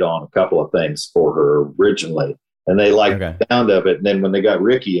had played on a couple of things for her originally, and they liked the sound of it. And then when they got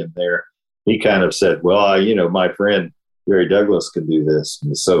Ricky in there, he kind of said, well, my friend Jerry Douglas can do this.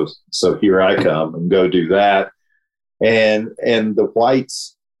 And so here I come and go do that. And the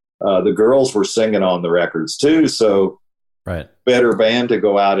Whites, the girls were singing on the records too. So better band to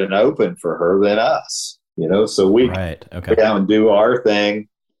go out and open for her than us, so we go out and do our thing.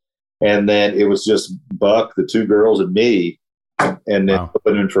 And then it was just Buck, the two girls, and me, and then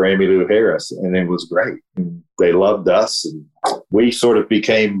opening for Emmylou Harris. And it was great. And they loved us, and we sort of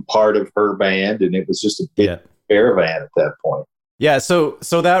became part of her band, and it was just a big caravan at that point. Yeah, so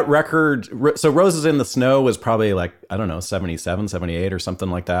that record, so Roses in the Snow was probably like, I don't know, 77, 78 or something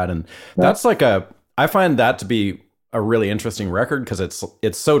like that. And that's like I find that to be a really interesting record because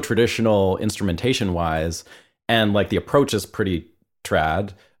it's so traditional instrumentation wise, and like the approach is pretty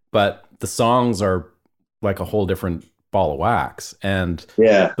trad, but the songs are like a whole different ball of wax. And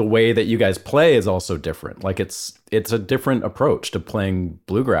the way that you guys play is also different. Like it's a different approach to playing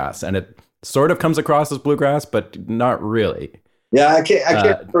bluegrass, and it sort of comes across as bluegrass, but not really. Yeah, I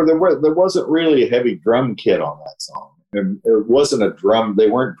can't. There wasn't really a heavy drum kit on that song. It wasn't a drum. They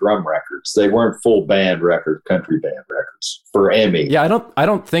weren't drum records. They weren't full band records, country band records for Emmy. Yeah, I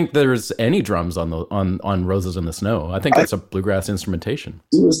don't think there's any drums on Roses in the Snow. I think that's a bluegrass instrumentation.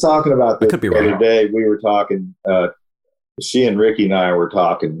 He was talking about this the other day. We were talking. She and Ricky and I were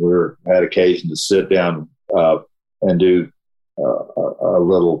talking. We had occasion to sit down and do a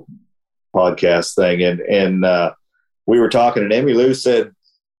little podcast thing, and we were talking, and Emmylou said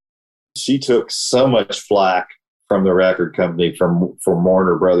she took so much flack from the record company, from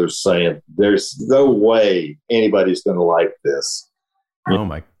Warner Brothers, saying there's no way anybody's going to like this. Oh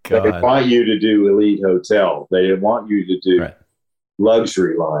my God. They want you to do Elite Hotel. They want you to do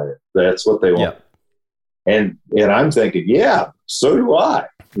Luxury Liner. That's what they want. And I'm thinking, yeah, so do I,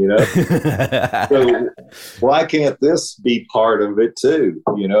 So why can't this be part of it too,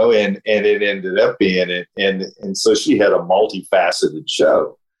 and it ended up being it. And so she had a multifaceted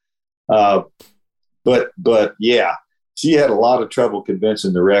show. But yeah, she had a lot of trouble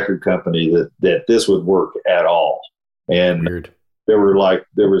convincing the record company that this would work at all. And weird. There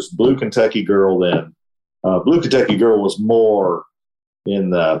was Blue Kentucky Girl then. Blue Kentucky Girl was more in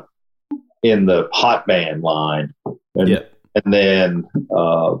the hot band line. And then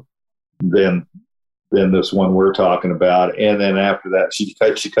this one we're talking about. And then after that, she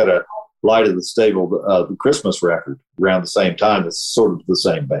cut a Light of the Stable, the Christmas record around the same time. It's sort of the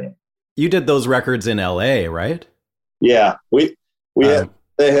same band. You did those records in LA, right? Yeah, they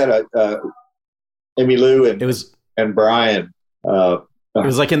had Emmylou and Brian. It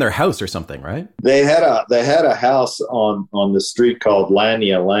was like in their house or something, right? They had a house on the street called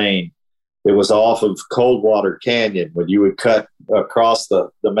Lania Lane. It was off of Coldwater Canyon when you would cut across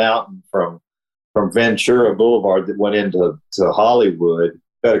the mountain from Ventura Boulevard that went into Hollywood.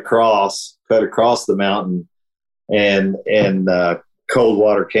 Cut across the mountain, and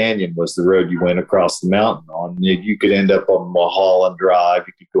Coldwater Canyon was the road you went across the mountain on. You could end up on Mulholland Drive.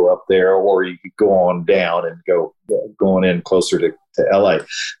 You could go up there, or you could go on down and going in closer to LA.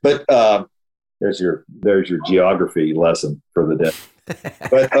 But there's your geography lesson for the day.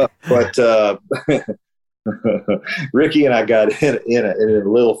 But Ricky and I got in a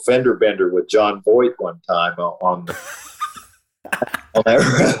little fender bender with John Voight one time on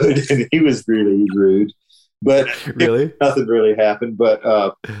that road, and he was really rude. But really, nothing really happened. But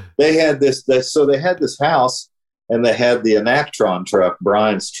they had this house, and they had the Enactron truck,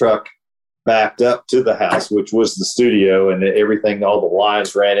 Brian's truck, backed up to the house, which was the studio, and everything. All the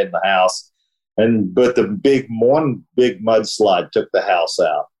lines ran in the house, but the big mudslide took the house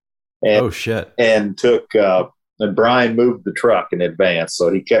out. And, oh shit! And Brian moved the truck in advance,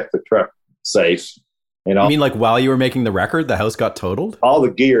 so he kept the truck safe. You mean like while you were making the record, the house got totaled? All the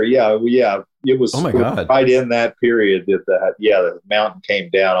gear, yeah. It was, oh my God, right in that period that the mountain came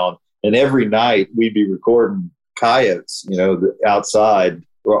down on. And every night we'd be recording coyotes, outside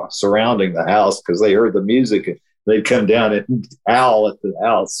surrounding the house because they heard the music and they'd come down and howl at the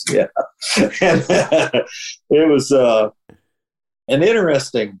house. Yeah, and it was an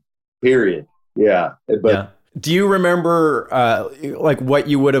interesting period. Yeah, but. Yeah. Do you remember like what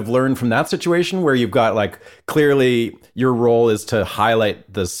you would have learned from that situation where you've got like clearly your role is to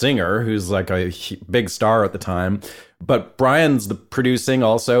highlight the singer who's like a big star at the time, but Brian's the producing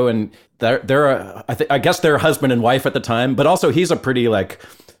also, and I guess they're husband and wife at the time, but also he's a pretty like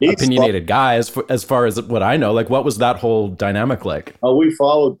opinionated guy as far as what I know. Like, what was that whole dynamic like? Oh, we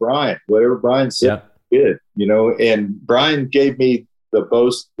followed Brian. Whatever Brian said, did, and Brian gave me the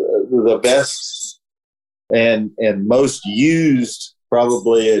the best and most used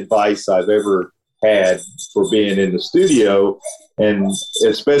probably advice I've ever had for being in the studio, and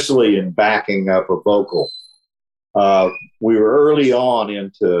especially in backing up a vocal. We were early on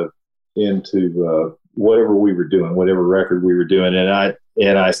into whatever we were doing, whatever record we were doing, and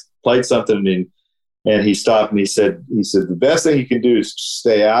I played something, and he stopped and he said the best thing you can do is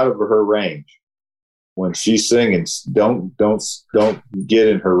stay out of her range when she's singing. Don't get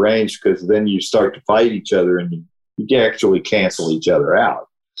in her range, because then you start to fight each other and you actually cancel each other out.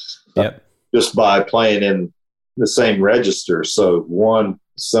 Yep. Just by playing in the same register. So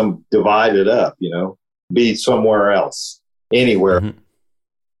some divide it up, be somewhere else, anywhere,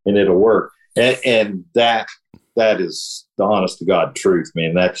 and it'll work. And that is the honest to God truth,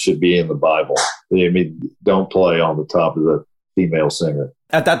 man. That should be in the Bible. I mean, don't play on the top of the female singer.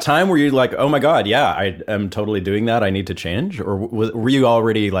 At that time, were you like, oh my God, yeah, I am totally doing that, I need to change? Or were you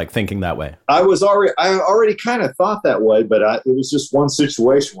already like thinking that way? I already kind of thought that way, but it was just one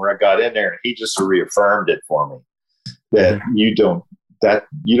situation where I got in there and he just reaffirmed it for me that you don't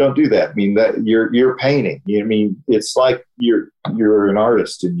do that. I mean, that you're painting. I mean, it's like you're an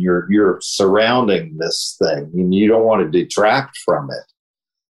artist and you're surrounding this thing, and you don't want to detract from it.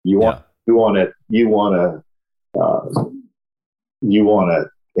 You want to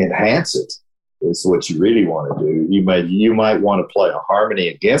enhance it. Is what you really want to do. You might want to play a harmony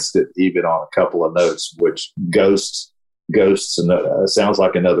against it, even on a couple of notes, which ghosts sounds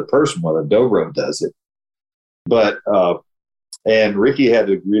like another person when a dobro does it. But and Ricky had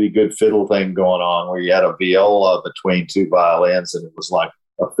a really good fiddle thing going on where you had a viola between two violins, and it was like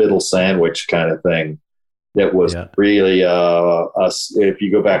a fiddle sandwich kind of thing. That was really if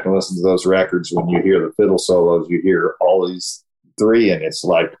you go back and listen to those records, when you hear the fiddle solos, you hear all these three, and it's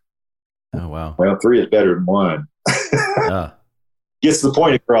like, oh wow, well, three is better than one. Gets the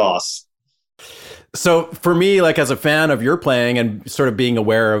point across. So for me, like as a fan of your playing and sort of being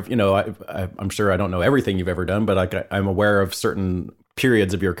aware of, I'm sure I don't know everything you've ever done, but like I'm aware of certain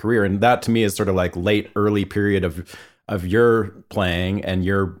periods of your career, and that to me is sort of like early period of your playing and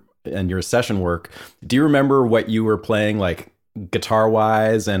your session work. Do you remember what you were playing, like guitar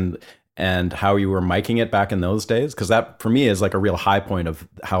wise, and how you were miking it back in those days? Because that for me is like a real high point of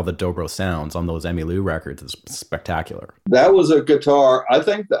how the dobro sounds on those Emmylou records is spectacular. That was a guitar. I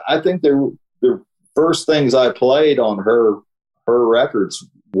think the first things I played on her records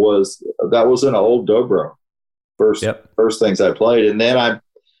was an old dobro. First things I played, and then I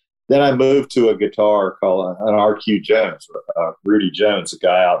moved to a guitar called an RQ Jones. Rudy Jones, a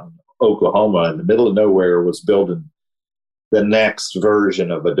guy out in Oklahoma in the middle of nowhere, was building the next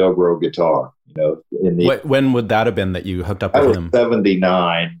version of a dobro guitar. When would that have been that you hooked up with him?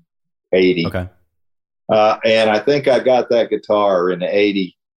 79, 80. Okay. And I think I got that guitar in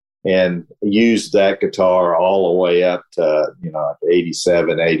 80 and used that guitar all the way up to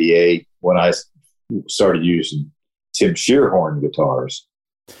 87, 88 when I started using Tim Shearhorn guitars.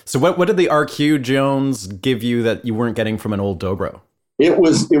 So what did the RQ Jones give you that you weren't getting from an old dobro? It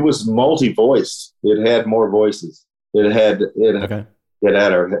was multi-voiced. It had more voices. It had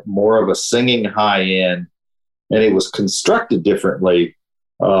more of a singing high end, and it was constructed differently,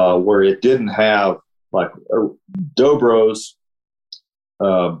 where it didn't have like Dobros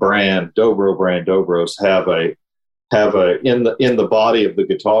brand Dobros have a in the body of the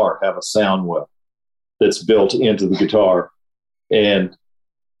guitar have a sound well that's built into the guitar, and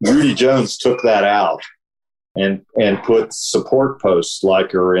Rudy Jones took that out and put support posts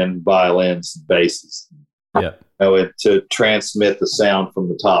like are in violins and basses. Yeah. To transmit the sound from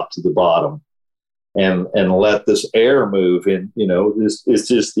the top to the bottom and let this air move. And, it's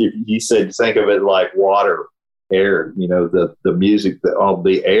just, he said, think of it like water, air, the music, all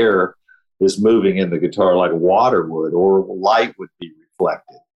the air is moving in the guitar like water would, or light would be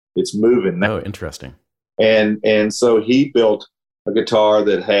reflected. It's moving now. Oh, interesting. And so he built a guitar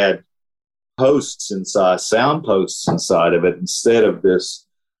that had posts inside, sound posts inside of it, instead of this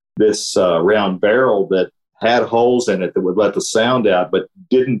round barrel that had holes in it that would let the sound out, but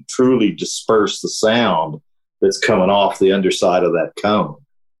didn't truly disperse the sound that's coming off the underside of that cone.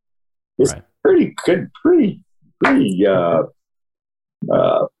 It's pretty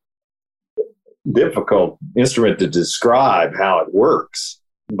difficult instrument to describe how it works,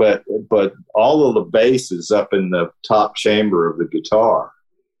 but all of the bass is up in the top chamber of the guitar,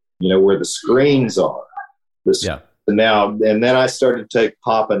 where the screens are. Now, and then I started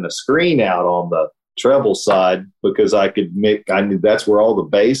popping the screen out on the treble side, because I knew that's where all the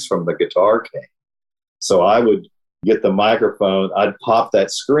bass from the guitar came. So I would get the microphone, I'd pop that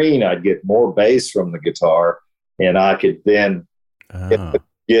screen, I'd get more bass from the guitar, and I could then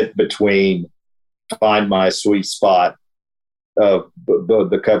get between, find my sweet spot of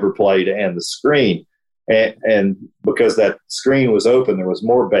the cover plate and the screen. And because that screen was open, there was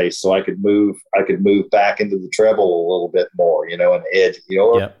more bass, so I could move back into the treble a little bit more, and edge,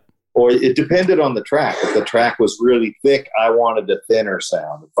 or it depended on the track. If the track was really thick, I wanted a thinner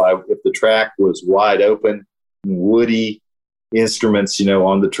sound. If the track was wide open, woody instruments,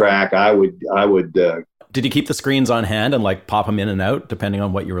 on the track, I would. Did you keep the screens on hand and like pop them in and out depending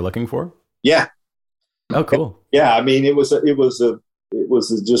on what you were looking for? Yeah. Oh, cool. Yeah, I mean, it was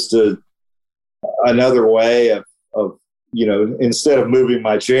just another way of instead of moving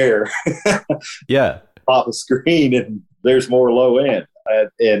my chair, pop a screen and there's more low end.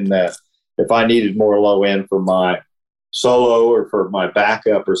 And if I needed more low end for my solo or for my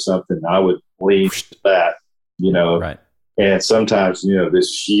backup or something, I would lean to that, Right. And sometimes,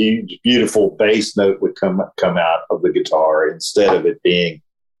 this huge, beautiful bass note would come out of the guitar instead of it being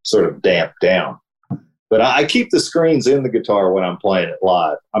sort of damped down. But I keep the screens in the guitar when I'm playing it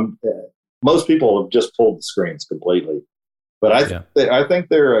live. Most people have just pulled the screens completely, but I think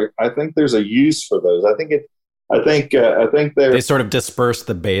there's a use for those. I think they sort of disperse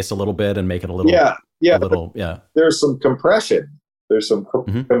the bass a little bit and make it a little There's some compression. There's some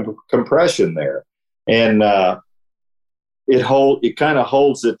compression there, and it kind of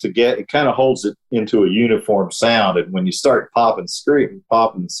holds it together. It kind of holds it into a uniform sound. And when you start popping screens,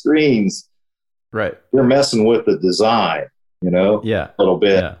 right, you're messing with the design, a little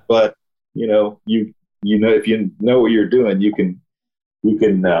bit. Yeah. But if you know what you're doing, you can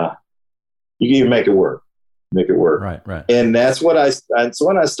make it work. Right. And that's what so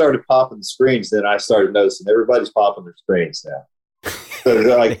when I started popping the screens, then I started noticing everybody's popping their screens now. So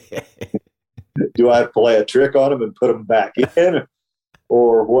they're like, do I play a trick on them and put them back in,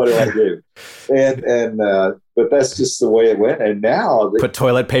 or what do I do? And but that's just the way it went. And now put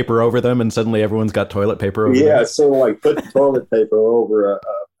toilet paper over them, and suddenly everyone's got toilet paper over them. Yeah, so like putting toilet paper over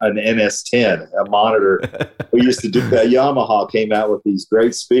an NS10, a monitor. We used to do that. Yamaha came out with these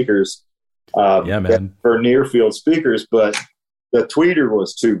great speakers. Man. For near field speakers, but the tweeter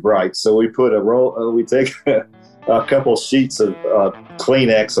was too bright, so we put we take a couple sheets of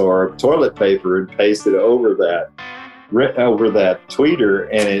Kleenex or toilet paper and paste it over that tweeter,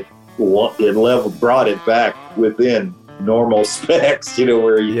 and it brought it back within normal specs,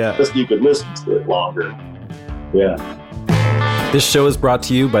 where you could listen to it longer. Yeah. This show is brought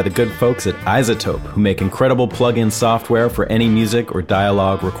to you by the good folks at iZotope, who make incredible plug-in software for any music or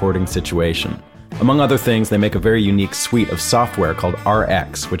dialogue recording situation. Among other things, they make a very unique suite of software called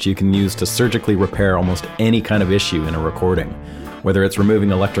RX, which you can use to surgically repair almost any kind of issue in a recording. Whether it's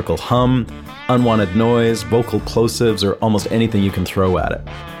removing electrical hum, unwanted noise, vocal plosives, or almost anything you can throw at it.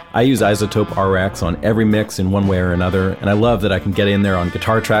 I use iZotope RX on every mix in one way or another, and I love that I can get in there on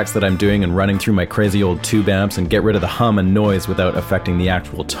guitar tracks that I'm doing and running through my crazy old tube amps and get rid of the hum and noise without affecting the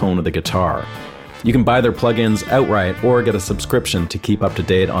actual tone of the guitar. You can buy their plugins outright or get a subscription to keep up to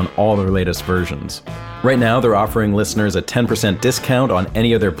date on all their latest versions. Right now, they're offering listeners a 10% discount on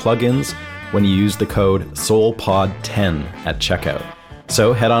any of their plugins when you use the code SOULPOD10 at checkout.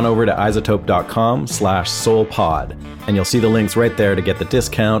 So head on over to iZotope.com/soulpod, and you'll see the links right there to get the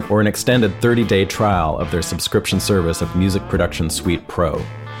discount or an extended 30-day trial of their subscription service of Music Production Suite Pro.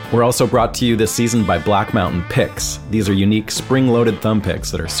 We're also brought to you this season by Black Mountain Picks. These are unique spring-loaded thumb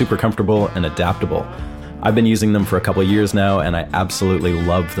picks that are super comfortable and adaptable. I've been using them for a couple of years now, and I absolutely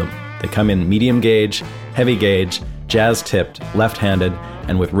love them. They come in medium gauge, heavy gauge, jazz-tipped, left-handed,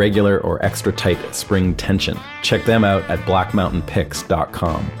 and with regular or extra tight spring tension. Check them out at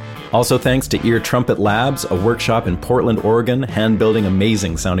blackmountainpicks.com. Also thanks to Ear Trumpet Labs, a workshop in Portland, Oregon, hand-building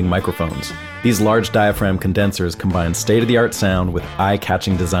amazing sounding microphones. These large diaphragm condensers combine state-of-the-art sound with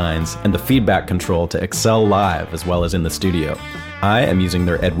eye-catching designs and the feedback control to excel live as well as in the studio. I am using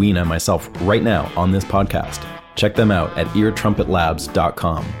their Edwina myself right now on this podcast. Check them out at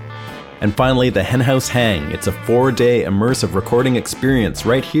eartrumpetlabs.com. And finally, the Henhouse Hang. It's a 4-day immersive recording experience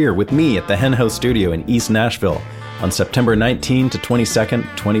right here with me at the Henhouse Studio in East Nashville on September 19 to 22nd,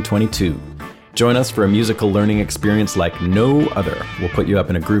 2022. Join us for a musical learning experience like no other. We'll put you up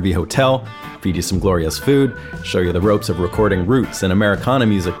in a groovy hotel, feed you some glorious food, show you the ropes of recording roots and Americana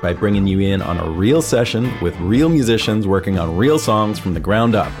music by bringing you in on a real session with real musicians working on real songs from the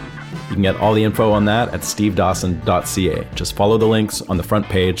ground up. You can get all the info on that at stevedawson.ca. Just follow the links on the front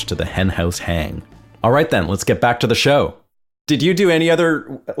page to the Henhouse Hang. All right then, let's get back to the show. Did you do any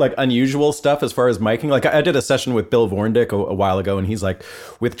other unusual stuff as far as miking? I did a session with Bill Vorndick a while ago, and he's like,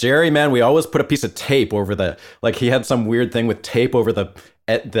 with Jerry, man, we always put a piece of tape over he had some weird thing with tape over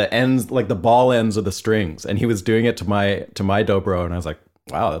the ends, the ball ends of the strings, and he was doing it to my dobro, and I was like,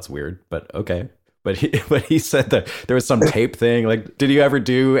 Wow, that's weird, but okay. But he said that there was some tape thing. Like, did you ever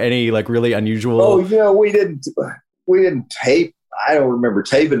do any like really unusual? Oh, we didn't tape. I don't remember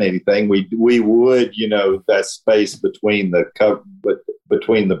taping anything. We would, that space between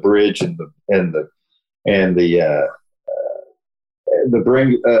between the bridge and the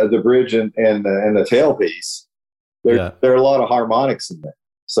bridge and the tailpiece. There are a lot of harmonics in there,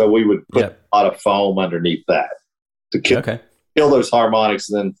 so we would put a lot of foam underneath that to kill those harmonics,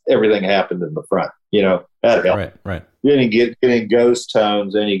 and then everything happened in the front. That helped. Right. You didn't get any ghost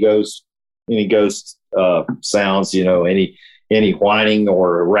tones, any ghost sounds. Any whining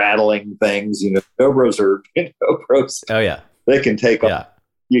or rattling things. Dobros are Dobros. Oh yeah, they can take off.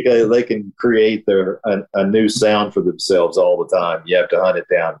 They can create a new sound for themselves all the time. You have to hunt it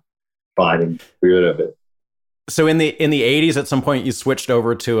down, find and get rid of it. So in the 80s, at some point, you switched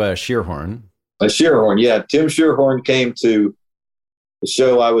over to a Shearhorn. A Shearhorn, yeah. Tim Shearhorn came to the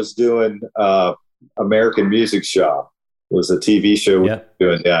show I was doing. American Music Shop was a TV show we were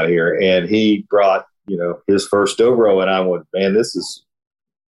doing down here, and he brought his first Dobro, and I went, man, this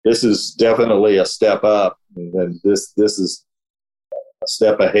is definitely a step up, and then this is a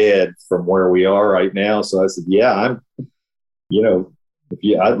step ahead from where we are right now. So I said, yeah,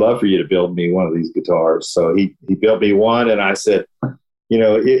 I'd love for you to build me one of these guitars. So he built me one, and I said,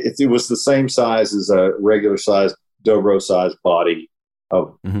 it was the same size as a regular size Dobro size body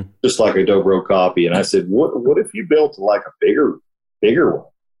of just like a Dobro copy. And I said, what if you built like a bigger one?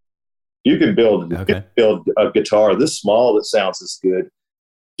 You can build a guitar this small that sounds as good.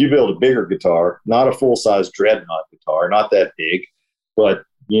 You build a bigger guitar, not a full size Dreadnought guitar, not that big, but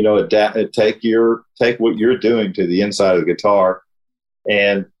take what you're doing to the inside of the guitar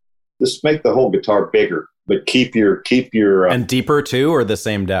and just make the whole guitar bigger, but keep your and deeper too, or the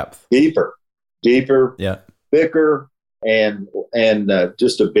same depth? Deeper, thicker, and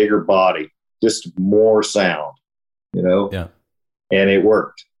just a bigger body, just more sound, and it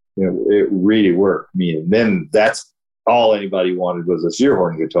worked. It really worked. And then that's all anybody wanted was a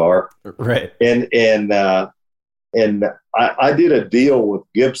Shearhorn guitar, right? And I did a deal with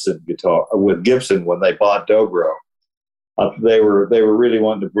Gibson when they bought Dobro. They were really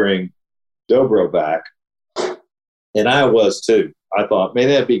wanting to bring Dobro back, and I was too. I thought, man,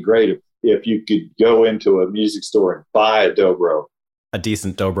 that'd be great if you could go into a music store and buy a Dobro, a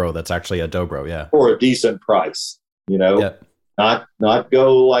decent Dobro that's actually a Dobro, for a decent price. Not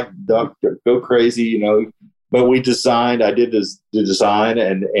go crazy, But we designed. I did the design,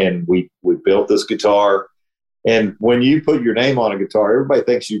 and we built this guitar. And when you put your name on a guitar, everybody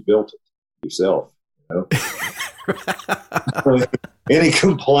thinks you built it yourself. Any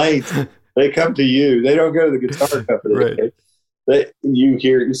complaints, they come to you. They don't go to the guitar company. Right.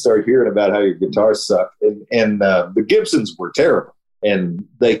 You start hearing about how your guitars suck, and the Gibsons were terrible. And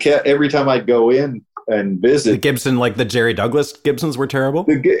they kept, every time I'd go in and visit, the Gibson, like the Jerry Douglas Gibsons, were terrible.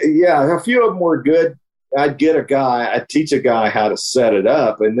 A few of them were good. I'd teach a guy how to set it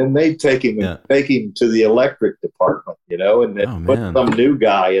up, and then they'd take him to the electric department, and then put some new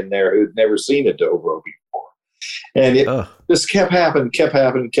guy in there who'd never seen a Dobro before. And it just kept happening.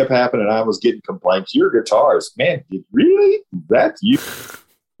 And I was getting complaints. Your guitars, man, really? That you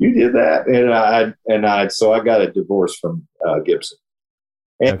did that? So I got a divorce from Gibson.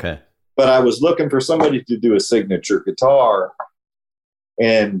 But I was looking for somebody to do a signature guitar,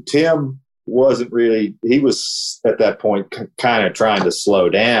 and Tim wasn't really. He was at that point kind of trying to slow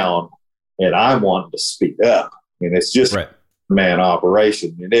down, and I wanted to speed up. And it's just a man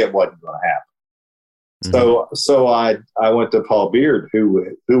operation, and it wasn't going to happen. So I went to Paul Beard, who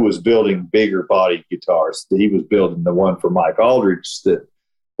was building bigger body guitars. He was building the one for Mike Aldridge that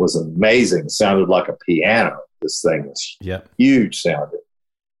was amazing. It sounded like a piano. This thing was huge sounding.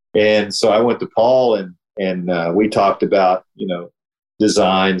 And so I went to Paul, and we talked about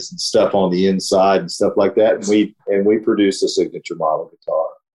designs and stuff on the inside and stuff like that. And we produced a signature model guitar.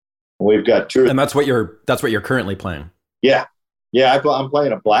 And we've got two. And that's what you're currently playing. Yeah. I'm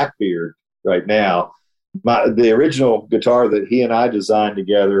playing a Blackbeard right now. The original guitar that he and I designed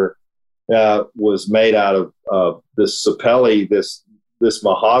together was made out of this Sapelli, this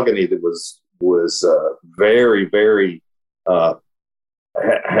mahogany that was very, very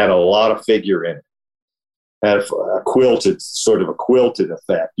had a lot of figure in it. Had a quilted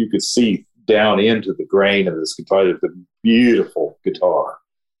effect. You could see down into the grain of this guitar. It's a beautiful guitar,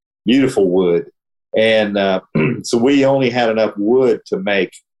 beautiful wood. And so we only had enough wood to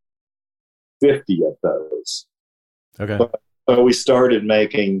make 50 of those. Okay. So we started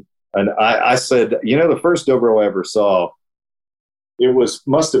making, and I said, the first Dobro I ever saw,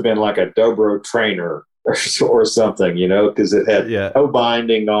 must have been like a Dobro Trainer or something, because it had no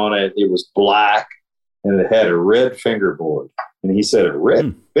binding on it. It was black and it had a red fingerboard. And he said, a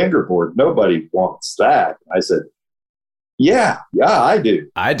red fingerboard? Nobody wants that. I said, yeah, I do.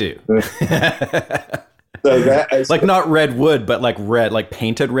 I do. So that, like not red wood, but like red, like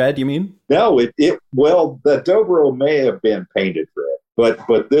painted red, you mean? No, the Dobro may have been painted red,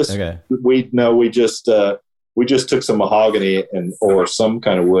 but this, we just took some mahogany or some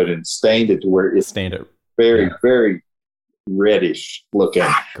kind of wood and stained it to where it's very reddish looking.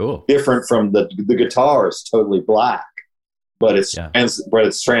 Cool. Different from the guitar is totally black, but it's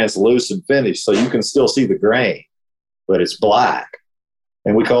translucent finish, so you can still see the grain, but it's black,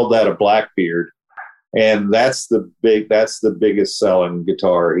 and we called that a Blackbeard. And that's the biggest selling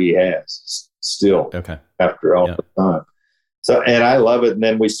guitar he has still. Okay. After all the time. So, and I love it. And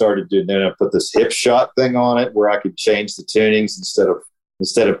then we started doing. Then I put this hip shot thing on it where I could change the tunings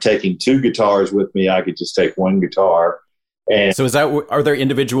instead of taking two guitars with me. I could just take one guitar. And so are there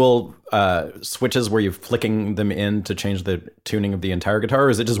individual switches where you're flicking them in to change the tuning of the entire guitar, or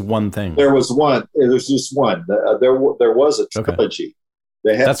is it just one thing? There was one. There's just one. There was a trilogy.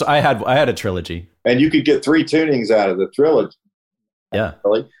 Okay. I had a trilogy, and you could get 3 tunings out of the trilogy. Yeah,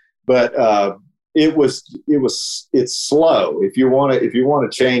 really. But it's slow. If you want to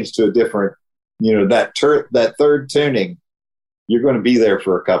change to a different, that third tuning, you're going to be there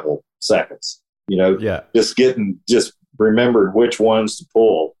for a couple seconds. Just remembered which ones to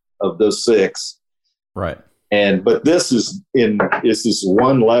pull of those 6. Right. But this is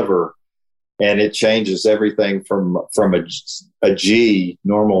one lever. And it changes everything from a G,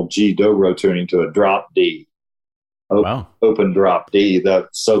 normal G dobro tuning, to a drop D, open drop D.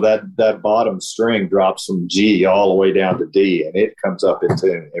 So that bottom string drops from G all the way down to D, and it comes up in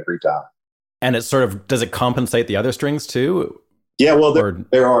tune every time. And it does it compensate the other strings too? Yeah, well,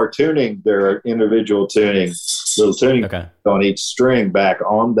 there are individual tuning, little tuning on each string back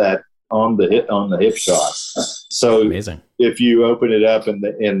on the hip shot. So amazing. If you open it up and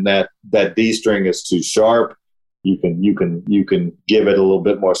that D string is too sharp, you can give it a little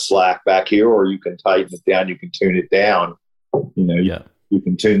bit more slack back here, or you can tighten it down. You can tune it down. You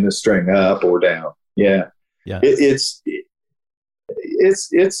can tune the string up or down. Yeah. It's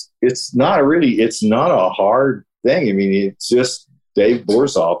not a hard thing. I mean, it's just Dave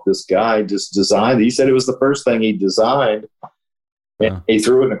Borzoff, this guy, just designed. He said it was the first thing he designed. And he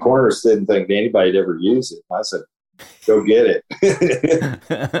threw it in the corner, didn't think anybody'd ever use it. I said, go get it.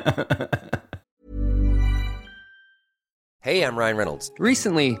 Hey, I'm Ryan Reynolds.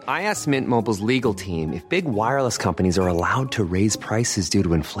 Recently, I asked Mint Mobile's legal team if big wireless companies are allowed to raise prices due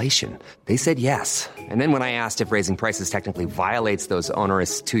to inflation. They said yes. And then when I asked if raising prices technically violates those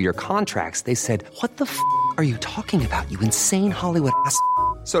onerous 2-year contracts, they said, what the f*** are you talking about, you insane Hollywood ass f-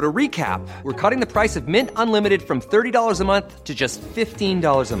 So to recap, we're cutting the price of Mint Unlimited from $30 a month to just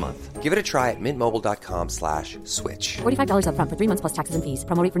 $15 a month. Give it a try at mintmobile.com/switch. $45 up front for 3 months plus taxes and fees.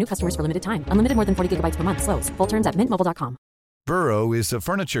 Promo rate for new customers for limited time. Unlimited more than 40 gigabytes per month. Slows full terms at mintmobile.com. Burrow is a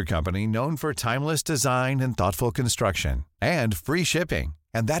furniture company known for timeless design and thoughtful construction, and free shipping.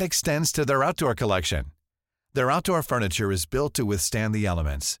 And that extends to their outdoor collection. Their outdoor furniture is built to withstand the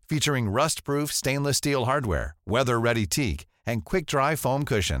elements, featuring rust-proof stainless steel hardware, weather-ready teak, and quick-dry foam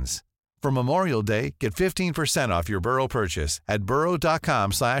cushions. For Memorial Day, get 15% off your Burrow purchase at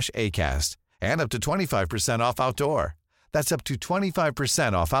burrow.com/ACAST and up to 25% off outdoor. That's up to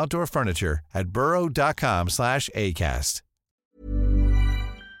 25% off outdoor furniture at burrow.com/ACAST.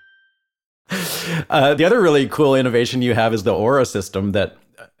 The other really cool innovation you have is the Aura system.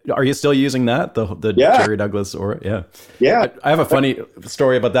 Are you still using that? The Jerry Douglas Aura? Yeah. I have a funny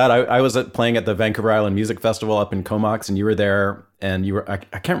story about that. I was playing at the Vancouver Island Music Festival up in Comox, and you were there, and I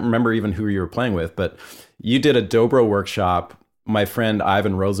can't remember even who you were playing with, but you did a dobro workshop. My friend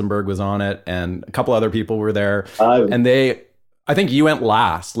Ivan Rosenberg was on it, and a couple other people were there. And I think you went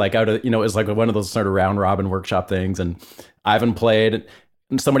last, like out of, it was like one of those sort of round robin workshop things, and Ivan played,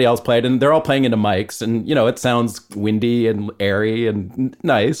 and somebody else played, and they're all playing into mics, and it sounds windy and airy and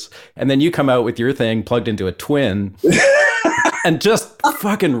nice, and then you come out with your thing plugged into a twin and just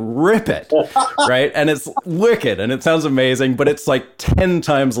fucking rip it, right? And it's wicked, and it sounds amazing, but it's like 10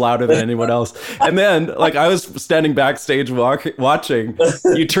 times louder than anyone else. And then, like, I was standing backstage watching,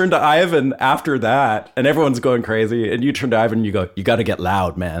 you turn to Ivan after that, and everyone's going crazy, and you turn to Ivan and you go, "You got to get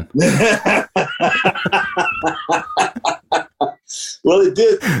loud, man." Well, it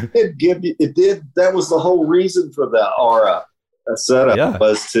did. That was the whole reason for the Aura setup,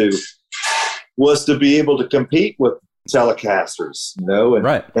 was to be able to compete with Telecasters,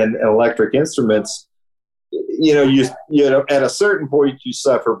 and electric instruments. you know, at a certain point you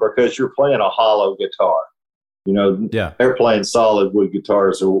suffer because you're playing a hollow guitar. You know, they're playing solid wood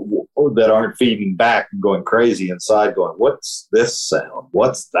guitars or that aren't feeding back and going crazy inside, going, "What's this sound?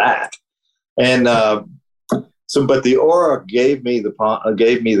 What's that?" And but the Aura gave me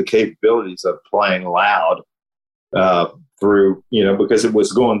the capabilities of playing loud through, you know, because it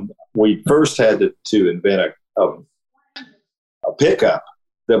was going. We first had to invent a pickup,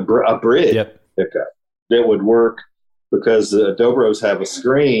 a bridge pickup that would work, because Dobros have a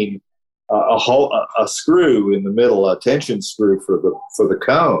screen, a screw in the middle, a tension screw for the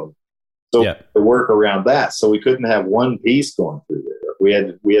cone. So to work around that, so we couldn't have one piece going through there. We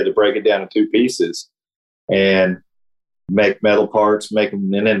had to break it down in two pieces and make metal parts, make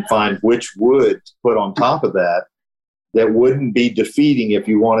them, and then find which wood to put on top of that wouldn't be defeating if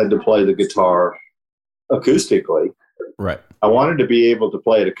you wanted to play the guitar acoustically. Right. I wanted to be able to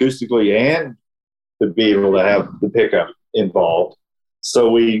play it acoustically and to be able to have the pickup involved.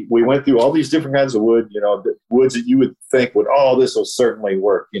 So we went through all these different kinds of wood, you know, the woods that you would think would, this will certainly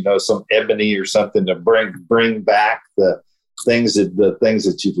work, you know, some ebony or something to bring back the things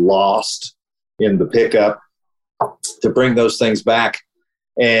that you've lost in the pickup, to bring those things back.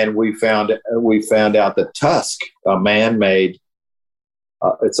 And we found out that Tusk,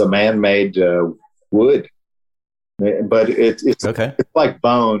 it's a man-made wood, but it's like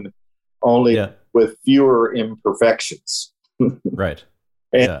bone, only with fewer imperfections. Right.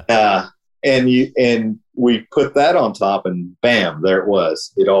 And we put that on top, and bam, there it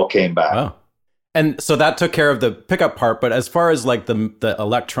was. It all came back. Wow. And so that took care of the pickup part. But as far as like the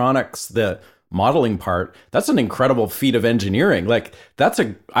electronics, the modeling part, that's an incredible feat of engineering. Like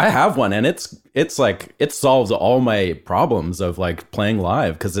I have one, and it's like, it solves all my problems of like playing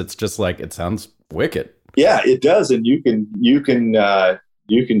live, because it's just like, it sounds wicked. Yeah, it does. And you can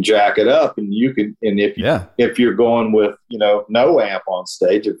jack it up, and if you're going with, you know, no amp on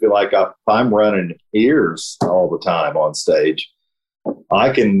stage, I feel like if I'm running ears all the time on stage,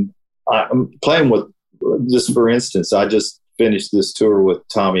 I'm playing with, just for instance, I just finished this tour with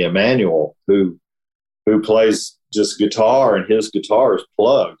Tommy Emmanuel, who plays just guitar, and his guitar is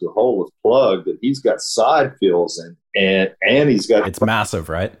plugged. The hole is plugged, and he's got side fills and he's got, it's massive,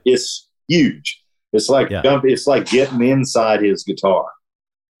 right? It's huge. It's like it's like getting inside his guitar.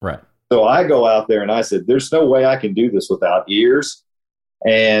 Right. So I go out there and I said, "There's no way I can do this without ears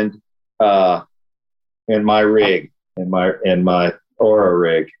and my rig and my Aura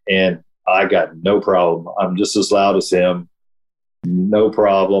rig." And I got no problem. I'm just as loud as him. No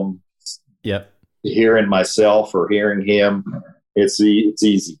problem. Yep. Hearing myself or hearing him, it's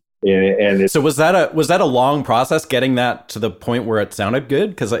easy. So was that a long process getting that to the point where it sounded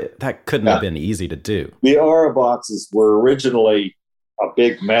good? Because that couldn't have been easy to do. The Aura boxes were originally a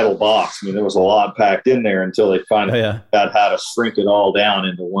big metal box. I mean, there was a lot packed in there until they finally got how to shrink it all down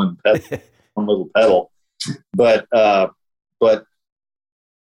into one little pedal. But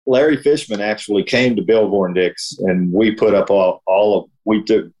Larry Fishman actually came to Bill Vorndix, and we put up we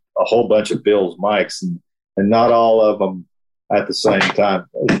took a whole bunch of Bill's mics, and not all of them at the same time.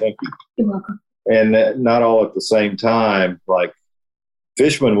 Oh, thank you. You're welcome. And not all at the same time. Like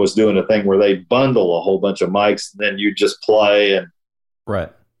Fishman was doing a thing where they bundle a whole bunch of mics, and then you just play, and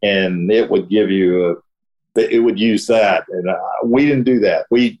and it would give you it would use that. And we didn't do that.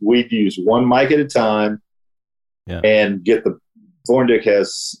 We'd use one mic at a time, and get the Vorndix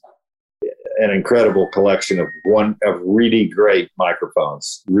has an incredible collection of really great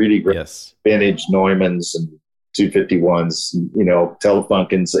microphones, really great vintage Neumanns and 251s, you know,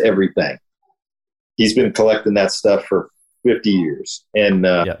 Telefunkens, everything. He's been collecting that stuff for 50 years and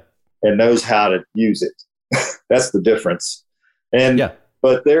knows how to use it. That's the difference. And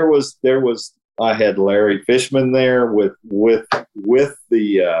but there was I had Larry Fishman there with the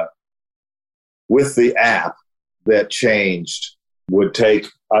app that changed. Would take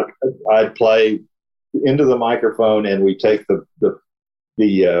I'd play into the microphone, and we take the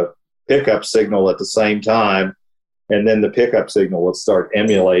pickup signal at the same time, and then the pickup signal would start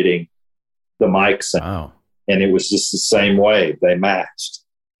emulating the mic sound. Wow. And it was just the same way. They matched.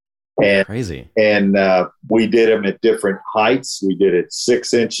 And crazy. And we did them at different heights. We did it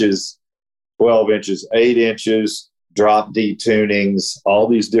 6 inches, 12 inches, 8 inches, drop D tunings, all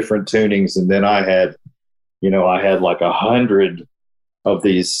these different tunings. And then I had like 100 of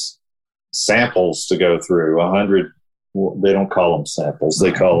these samples to go through. 100, they don't call them samples.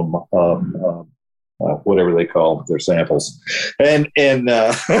 They call them whatever they call their samples. And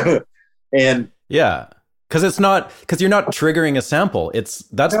yeah, because you're not triggering a sample. That's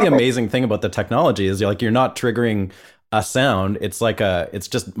the amazing thing about the technology is you're not triggering a sound. It's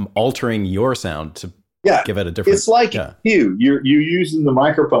just altering your sound Yeah, give it a different. It's like EQ. You're using the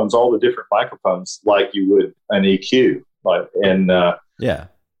microphones, all the different microphones, like you would an EQ.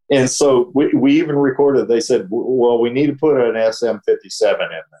 And so we even recorded. They said, "Well, we need to put an SM57 in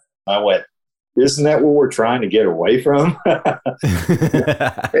there." I went, "Isn't that what we're trying to get away from?" and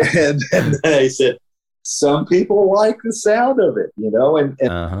they said, "Some people like the sound of it, you know." And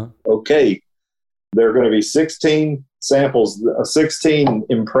okay, there are going to be 16 samples, 16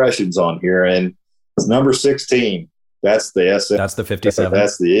 impressions on here, and it's number 16. That's the SM. That's the 57.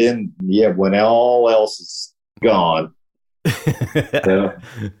 That's the end. Yeah, when all else is gone.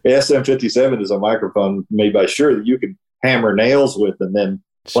 SM57 is a microphone made by Shure that you can hammer nails with and then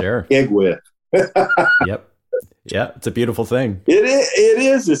gig with. Yep. Yeah, it's a beautiful thing. It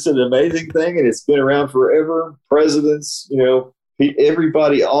is. It's an amazing thing, and it's been around forever. Presidents, you know,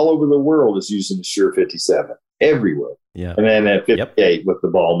 everybody all over the world is using the Shure 57 everywhere. Yeah, and then at 58 with the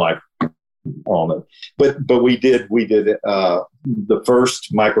ball mic on it. But we did the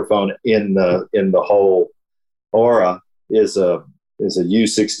first microphone in the whole Aura is a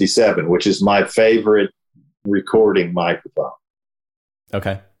U67, which is my favorite recording microphone.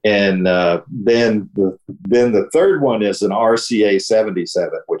 Okay. And then the third one is an RCA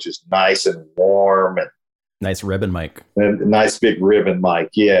 77, which is nice and warm and nice ribbon mic. And nice big ribbon mic,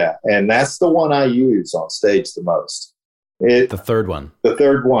 yeah. And that's the one I use on stage the most. The third one.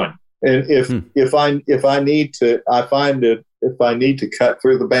 And if I need to, I find that if I need to cut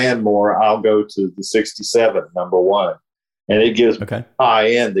through the band more, I'll go to the 67 number one, and it gives me high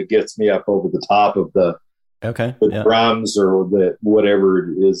end that gets me up over the top of the drums or the whatever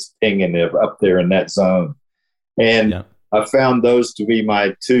it is pinging up there in that zone. And I found those to be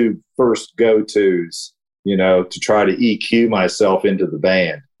my two first go-tos, you know, to try to EQ myself into the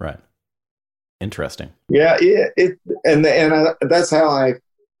band. Right. Interesting. Yeah.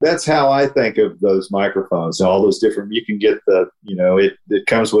 That's how I think of those microphones and all those different. You can get it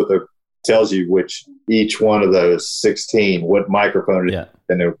comes with tells you which each one of those 16 what microphone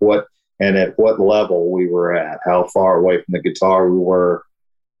and at what level we were at, how far away from the guitar we were.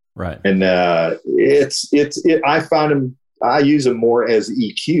 Right. And I find them. I use them more as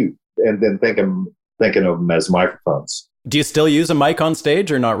EQ, and then thinking of them as microphones. Do you still use a mic on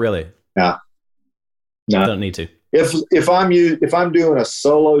stage or not really? No. You don't need to. If I'm doing a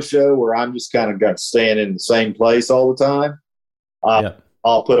solo show where I'm just kind of staying in the same place all the time,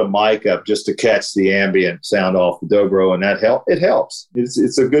 I'll put a mic up just to catch the ambient sound off the dobro, and it helps.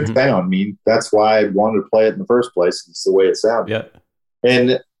 It's a good sound. I mean, that's why I wanted to play it in the first place. It's the way it sounded. Yeah.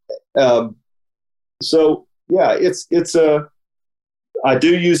 And I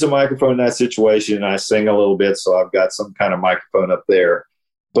do use a microphone in that situation. I sing a little bit, so I've got some kind of microphone up there.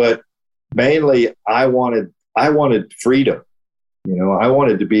 But mainly, I wanted freedom. You know, I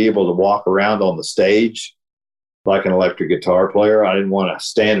wanted to be able to walk around on the stage like an electric guitar player. I didn't want to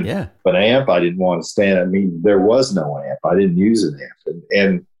stand an amp. I didn't want to stand. I mean, there was no amp. I didn't use an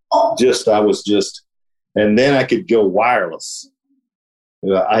amp, and then I could go wireless.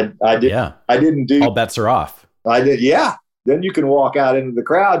 I didn't do. All bets are off. I did. Yeah. Then you can walk out into the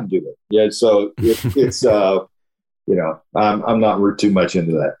crowd and do it. Yeah. So it's I'm not too much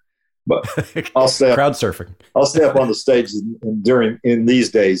into that. But I'll step crowd surfing. I'll step on the stage in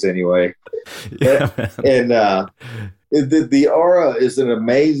these days anyway. And the Aura is an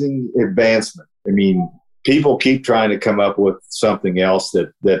amazing advancement. I mean, people keep trying to come up with something else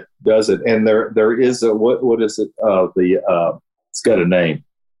that does it. And there is what is it? It's got a name,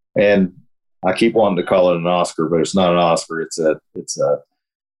 and I keep wanting to call it an Oscar, but it's not an Oscar. It's a.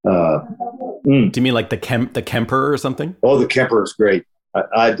 Do you mean like the Kemper or something? Oh, the Kemper is great.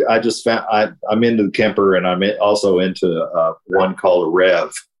 I just found I'm into the Kemper, and I'm also into one called a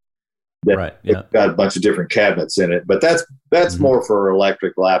Rev. That got a bunch of different cabinets in it, but that's more for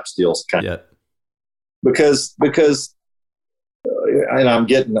electric lap steels kind of. Because and I'm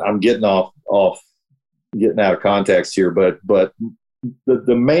getting off getting out of context here, but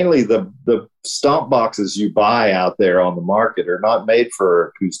the mainly the stomp boxes you buy out there on the market are not made for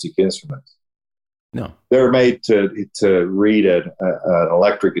acoustic instruments. No, they're made to read an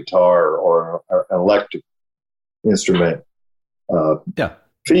electric guitar or an electric instrument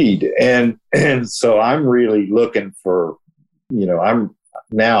feed, and so I'm really looking for, I'm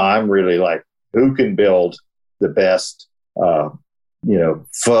really like, who can build the best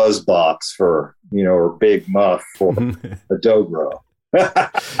fuzz box for or big muff for a dobro.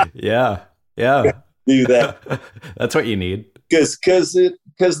 yeah Do that. That's what you need,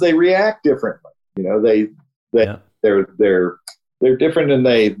 because they react differently. They're different, and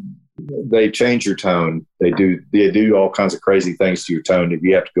they change your tone. They do all kinds of crazy things to your tone if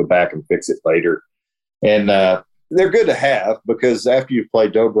you have to go back and fix it later. And they're good to have because after you've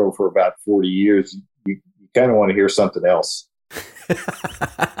played dobro for about 40 years, you kind of want to hear something else.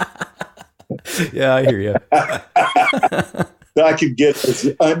 Yeah, I hear you. I could get this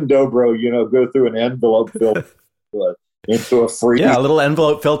undobro, go through an envelope filter into a free. Yeah, a little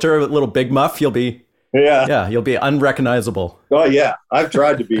envelope filter, a little big muff. You'll be you'll be unrecognizable. Oh yeah, I've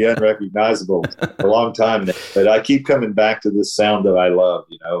tried to be unrecognizable for a long time now, but I keep coming back to this sound that I love,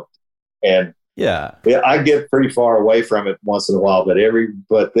 and yeah, I get pretty far away from it once in a while.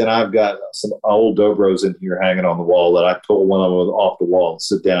 But then I've got some old dobros in here hanging on the wall that I pull one of them off the wall and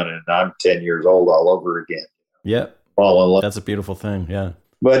sit down, and I'm 10 years old all over again. Yeah, fall in love. That's a beautiful thing. Yeah.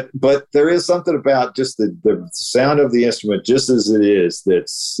 But there is something about just the sound of the instrument, just as it is,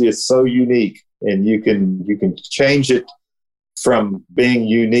 it's so unique, and you can change it from being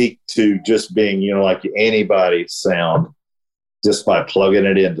unique to just being like anybody's sound just by plugging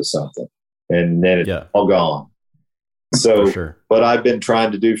it into something, and then it's all gone. So, sure. What I've been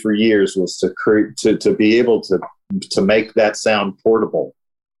trying to do for years was to be able to make that sound portable.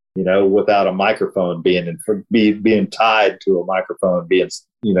 Without a microphone being tied to a microphone, being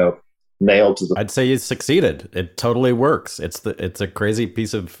nailed to the. I'd say you succeeded. It totally works. It's a crazy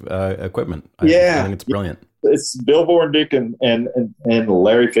piece of equipment. I think it's brilliant. It's Bill Vorndick and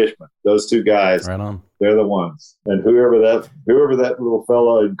Larry Fishman. Those two guys. Right on. They're the ones. And whoever that little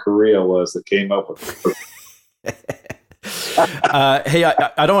fellow in Korea was that came up with it. Hey,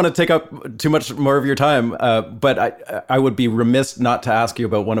 I don't want to take up too much more of your time, but I would be remiss not to ask you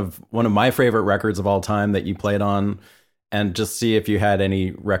about one of my favorite records of all time that you played on, and just see if you had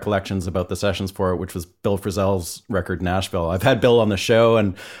any recollections about the sessions for it, which was Bill Frisell's record Nashville. I've had Bill on the show,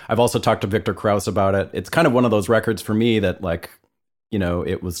 and I've also talked to Victor Krauss about it. It's kind of one of those records for me that, like,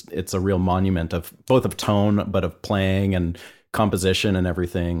 it's a real monument of both of tone, but of playing and composition and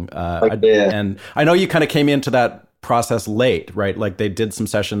everything. And I know you kind of came into that process late, right? Like they did some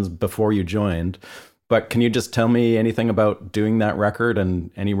sessions before you joined, but can you just tell me anything about doing that record and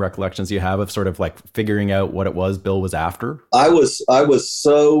any recollections you have of sort of like figuring out what it was Bill was after? I was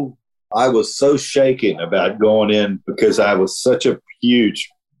so shaken about going in because I was such a huge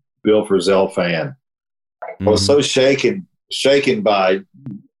Bill Frisell fan. I was so shaken by,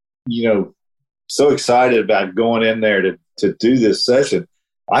 so excited about going in there to do this session.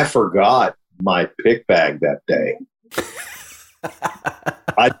 I forgot my pick bag that day.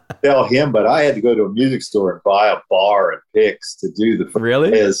 I tell him, but I had to go to a music store and buy a bar of picks to do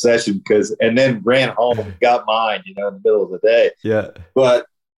the session and then ran home and got mine, in the middle of the day. Yeah. But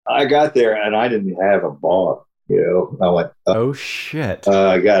I got there and I didn't have a bar. I went, oh shit!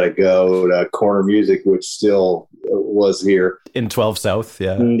 I got to go to Corner Music, which still was here in 12 South.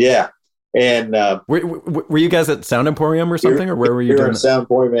 Yeah. Yeah. And were you guys at Sound Emporium or something, or where were you doing? Sound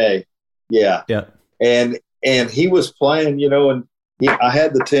Emporium A. Yeah. Yeah. And he was playing, and I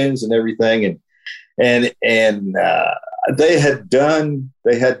had the tunes and everything, and they had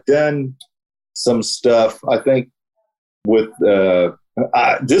done some stuff, I think, with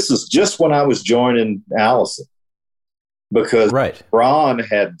this is just when I was joining Allison, because Ron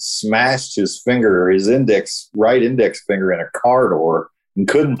had smashed his right index finger in a car door and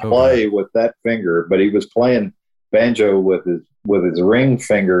couldn't play with that finger, but he was playing banjo with his ring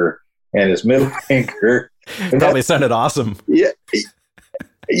finger and his middle finger. It probably sounded awesome. Yeah,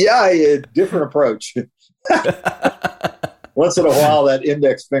 a different approach. Once in a while, that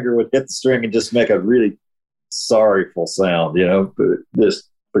index finger would hit the string and just make a really sorrowful sound, just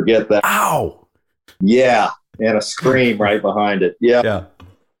forget that. Ow! Yeah, and a scream right behind it. Yeah.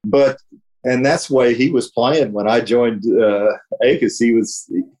 And that's the way he was playing when I joined ACUS. He was,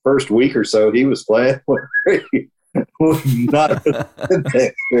 first week or so, he was playing with not a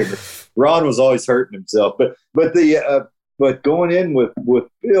index finger. Ron was always hurting himself, but going in with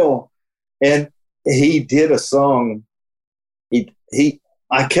Bill, and he did a song.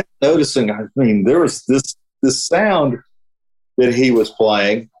 I kept noticing. I mean, there was this sound that he was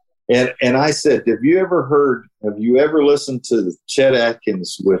playing, and I said, "Have you ever listened to Chet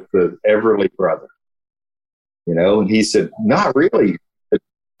Atkins with the Everly Brother?" And he said, "Not really."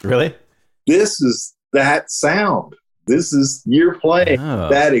 Really? This is that sound. You're playing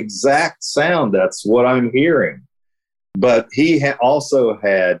that exact sound. That's what I'm hearing. But he also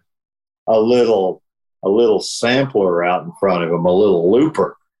had a little sampler out in front of him, a little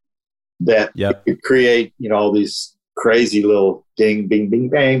looper that could create, all these crazy little ding, bing, bing,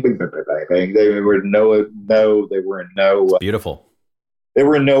 bang, bing, bang, bang, bang. They were in no beautiful. They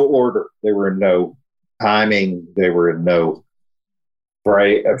were in no order. They were in no timing. They were in no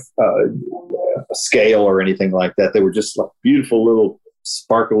scale or anything like that. They were just like beautiful little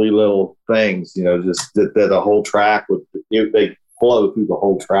sparkly little things, just that the whole track they flow through the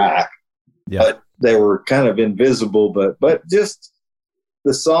whole track. Yeah. But they were kind of invisible, but just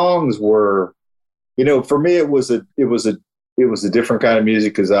the songs were, for me, it was a different kind of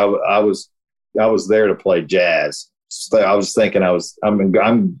music because I was there to play jazz. So I was thinking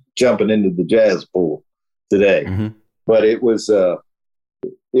I'm jumping into the jazz pool today, Mm-hmm. but it was that,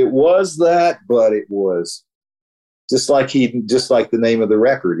 but it was just like the name of the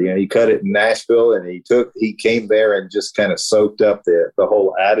record. He cut it in Nashville, and he came there and just kind of soaked up the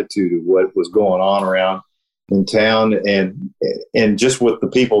whole attitude of what was going on around in town, and just with the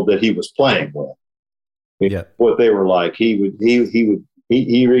people that he was playing with. Yeah. What they were like. He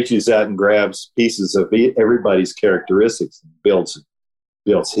reaches out and grabs pieces of everybody's characteristics and builds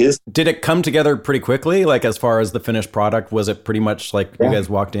his. Did it come together pretty quickly? Like, as far as the finished product, was it pretty much like you guys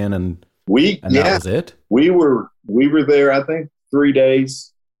walked in and that was it? We were there, I think, 3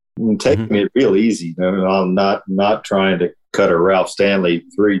 days, taking it real easy. I'm not trying to cut a Ralph Stanley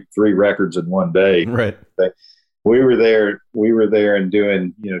three records in one day. Right. We were there and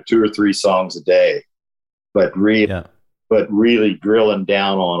doing 2 or 3 songs a day, but really drilling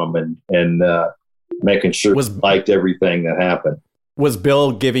down on them and making sure we liked everything that happened. Was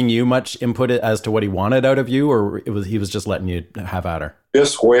Bill giving you much input as to what he wanted out of you, or he was just letting you have at her?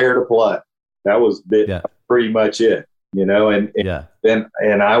 Just where to play. That was pretty much it, and I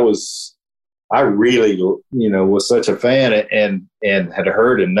really, was such a fan and had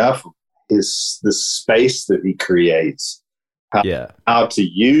heard enough of the space that he creates, how to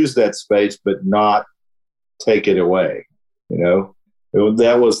use that space, but not take it away.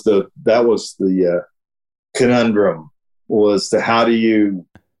 That was the conundrum, was to how do you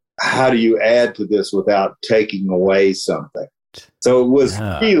add to this without taking away something. So it was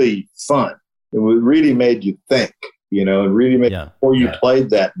really fun. It really made you think, and really made before you played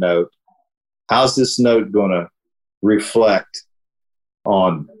that note, how's this note going to reflect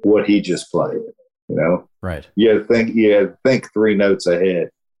on what he just played? Right. You think 3 notes ahead.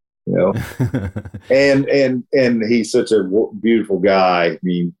 and he's such a beautiful guy. I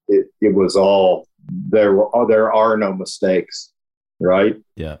mean, it was all there are no mistakes, right?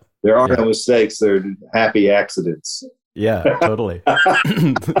 Yeah. There are no mistakes. They're happy accidents. Yeah, totally.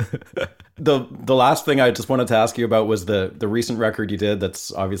 The last thing I just wanted to ask you about was the recent record you did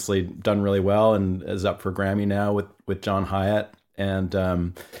that's obviously done really well and is up for Grammy now with John Hyatt. And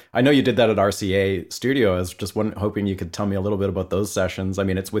I know you did that at RCA Studio. I was just hoping you could tell me a little bit about those sessions. I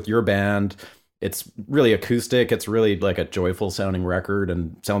mean, it's with your band. It's really acoustic. It's really like a joyful sounding record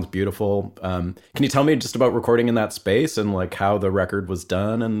and sounds beautiful. Can you tell me just about recording in that space and like how the record was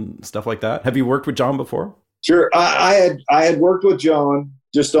done and stuff like that? Have you worked with John before? Sure. I had worked with John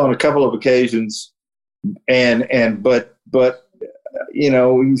just on a couple of occasions, but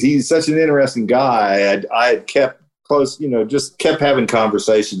he's such an interesting guy. I had kept close, just kept having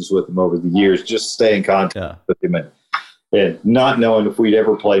conversations with him over the years, just stay in contact with him and not knowing if we'd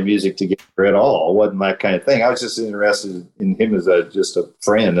ever play music together at all. It wasn't that kind of thing. I was just interested in him as just a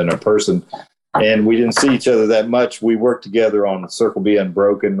friend and a person. And we didn't see each other that much. We worked together on the Circle B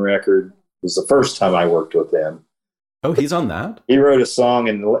Unbroken record. It was the first time I worked with him. Oh, he's on that? He wrote a song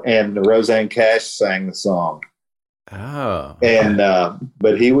and Rosanne Cash sang the song. Oh. And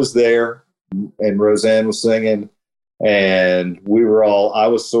but he was there and Rosanne was singing, and I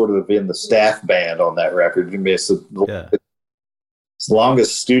was sort of in the staff band on that record. It's the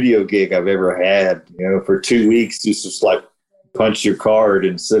longest studio gig I've ever had, for 2 weeks, just like punch your card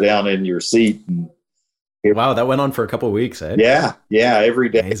and sit down in your seat. And wow, that went on for a couple of weeks, eh? Yeah, every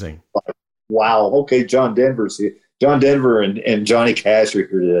day. Amazing. Like, wow, okay, John Denver's here. John Denver and Johnny Cash are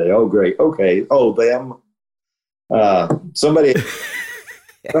here today. Oh, great. Okay. Oh, them. Somebody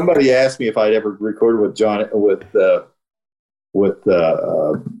asked me if I'd ever recorded with John, who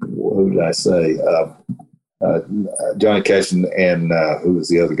did I say? Johnny Cash and who was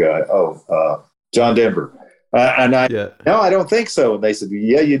the other guy? John Denver. No, I don't think so. And they said,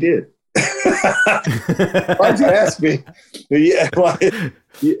 yeah, you did. Why'd you ask me? Yeah.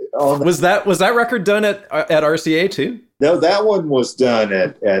 Was that record done at RCA too? No, that one was done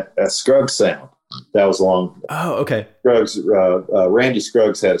at Scruggs Sound. That was long. Oh, okay. Scruggs, Randy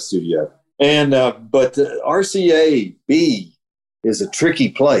Scruggs had a studio, and but RCA B is a tricky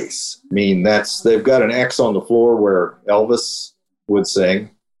place. I mean, they've got an X on the floor where Elvis would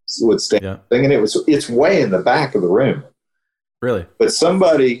stand singing. It's way in the back of the room. Really? But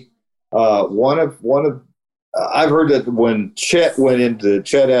somebody, one of I've heard that when Chet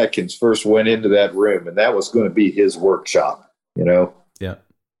Atkins first went into that room, and that was going to be his workshop, Yeah.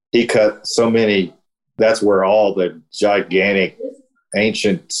 He cut so many. That's where all the gigantic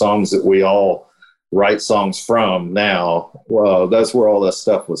ancient songs that we all write songs from now. Well, that's where all that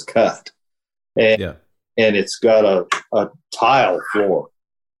stuff was cut. And it's got a tile floor,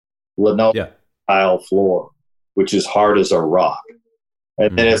 linoleum tile floor, which is hard as a rock.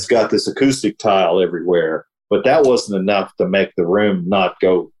 And then it's got this acoustic tile everywhere. But that wasn't enough to make the room not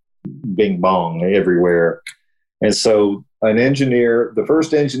go bing bong everywhere. And so the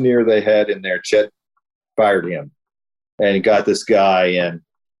first engineer they had in there, Chet, fired him. And he got this guy in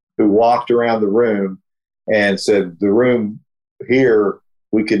who walked around the room and said, the room here,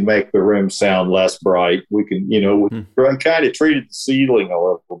 we can make the room sound less bright. We can, kind of treated the ceiling a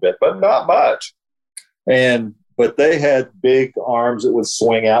little bit, but not much. But they had big arms that would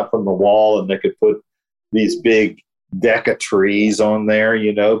swing out from the wall, and they could put these big Decca trees on there,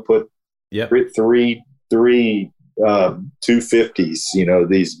 put three 250s,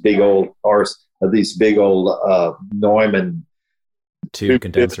 these big old Neumann tube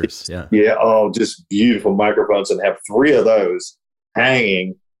condensers. Just beautiful microphones, and have 3 of those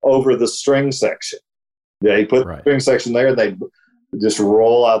hanging over the string section. They put the string section there, and they just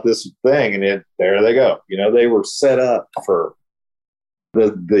roll out this thing, and there they go. They were set up for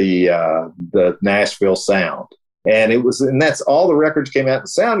the Nashville sound, and that's all the records came out and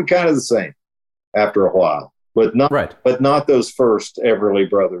sounded kind of the same after a while, but not those first Everly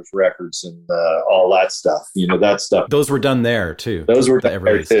Brothers records and all that stuff. That stuff. Those were done there too. Those were the done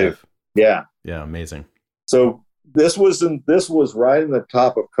Everly there too. Stuff. Yeah, amazing. So this was right in the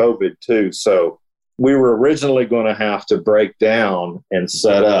top of COVID too. So we were originally going to have to break down and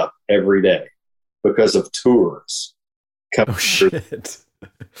set up every day because of tours. Oh shit!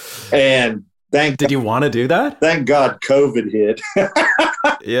 And did you want to do that? Thank God COVID hit.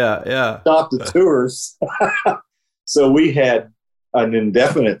 Yeah. Stopped the tours. So we had an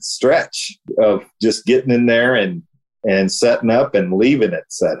indefinite stretch of just getting in there and setting up and leaving it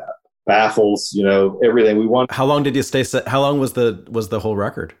set up. Baffles, everything we want. How long did you stay set? How long was the whole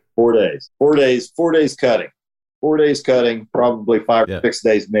record? 4 days. 4 days cutting. 4 days cutting, probably 5 or 6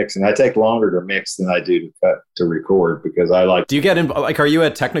 days mixing. I take longer to mix than I do to record, because I like. Do you get are you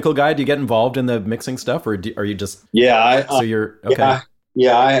a technical guy? Do you get involved in the mixing stuff, or are you just? Yeah, so you're okay.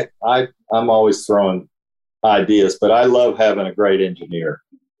 I'm always throwing ideas, but I love having a great engineer.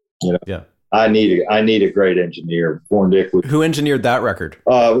 Yeah. I need a great engineer. Born Dick. Who engineered that record?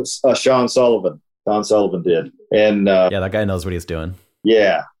 Sean Sullivan. Don Sullivan did, and that guy knows what he's doing.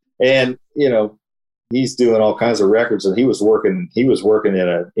 Yeah, and he's doing all kinds of records, and he was working in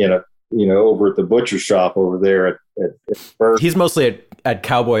a over at the butcher shop over there at first. He's mostly at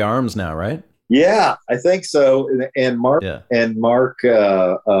Cowboy Arms now, right? Yeah, I think so. And Mark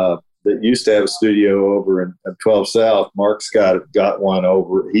that used to have a studio over in 12 South. Mark's got one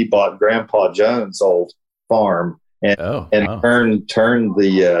over. He bought Grandpa Jones' old farm and turned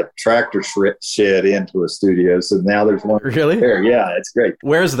the tractor shed into a studio. So now there's one really there. Yeah, it's great.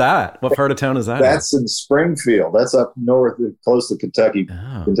 Where's that? What part of town is that? That's in Springfield. That's up north, close to Kentucky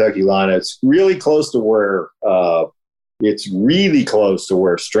line. It's really close to where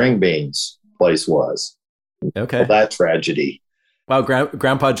String Bean's place was. Okay, well, that tragedy. Wow,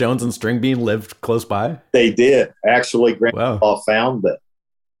 Grandpa Jones and String Bean lived close by? They did. Actually, Grandpa found them.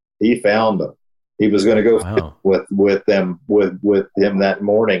 He found them. He was going to go with him that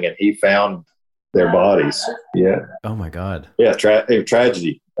morning, and he found their bodies. Yeah. Oh my God. Yeah,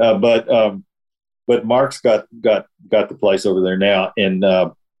 tragedy. But Mark's got the place over there now, and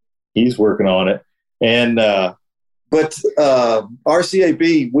he's working on it. And but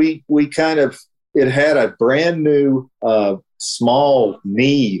RCAB, we kind of, it had a brand new small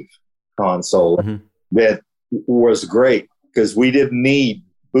Neve console that was great because we didn't need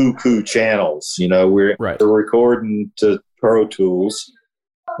buku channels. We're recording to Pro Tools,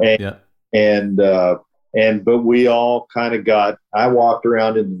 but we all kind of I walked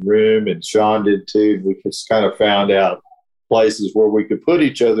around in the room, and Sean did too. We just kind of found out places where we could put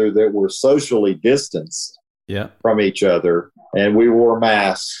each other that were socially distanced from each other. And we wore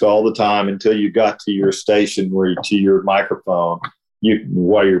masks all the time until you got to your station to your microphone.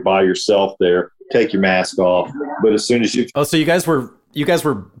 While you're by yourself there, take your mask off. But as soon as you... Oh, so you guys were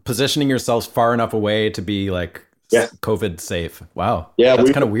positioning yourselves far enough away to be like COVID safe. Wow. Yeah.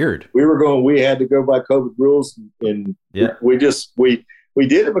 That's kind of weird. We had to go by COVID rules, and we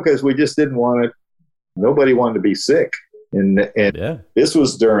did it because we just didn't want it. Nobody wanted to be sick. And this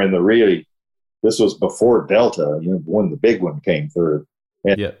was during this was before Delta, when the big one came through.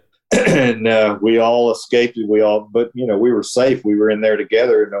 And we all escaped it. But we were safe. We were in there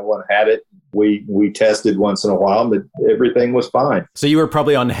together. No one had it. We tested once in a while, but everything was fine. So you were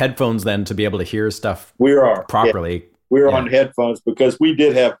probably on headphones then to be able to hear stuff properly. We were Yeah. on headphones because we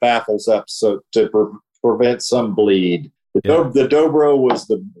did have baffles up so to prevent some bleed. The dobro was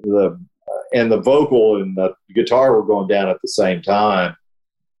and the vocal and the guitar were going down at the same time.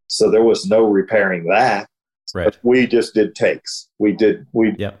 So there was no repairing that. Right. But we just did takes. We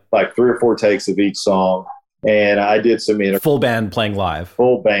like 3 or 4 takes of each song. And I did some full band playing live.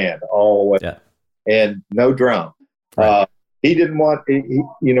 Full band all the way. Yeah. And no drum. Right. He didn't want,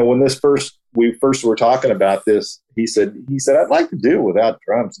 when we first were talking about this, he said, I'd like to do it without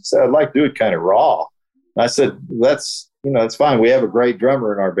drums. He said, I'd like to do it kind of raw. And I said, that's fine. We have a great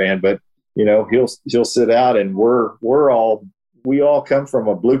drummer in our band, but he'll sit out, and we all come from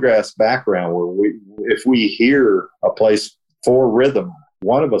a bluegrass background where if we hear a place for rhythm,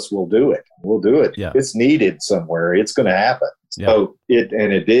 one of us will do it. We'll do it. Yeah. It's needed somewhere. It's going to happen. Yeah. So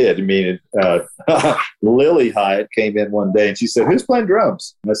it did. I mean, Lily Hyatt came in one day and she said, "Who's playing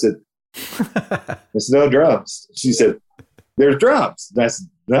drums?" And I said, "There's no drums." She said, "There's drums." And I said,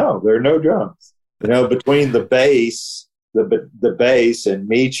 "No, there are no drums." Between the bass, the bass and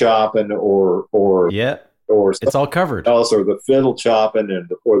me chopping or it's all covered. else, or the fiddle chopping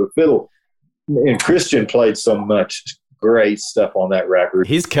or the fiddle. And Christian played so much great stuff on that record.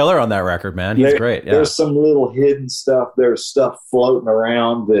 He's killer on that record, man. He's great. Yeah. There's some little hidden stuff. There's stuff floating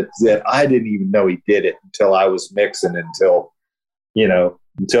around that I didn't even know he did it until I was mixing, until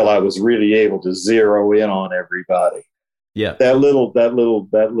I was really able to zero in on everybody. Yeah. That little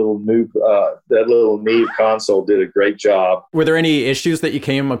Neve console did a great job. Were there any issues that you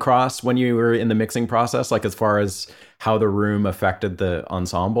came across when you were in the mixing process, like as far as how the room affected the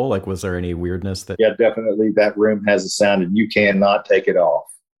ensemble? Like, was there any weirdness that? Yeah, definitely. That room has a sound, and you cannot take it off.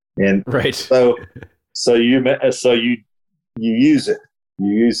 And right. So you use it.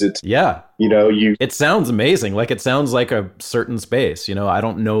 You use it. Yeah. It sounds amazing. Like, it sounds like a certain space. I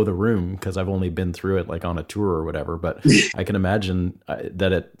don't know the room because I've only bbeen through it like on a tour or whatever, but I can imagine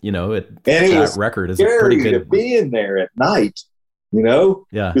that that record is a pretty good. To be in there at night,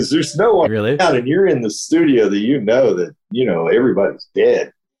 Yeah. Because there's no one really out, and you're in the studio that everybody's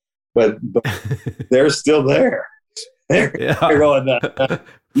dead, but they're still there. They're going,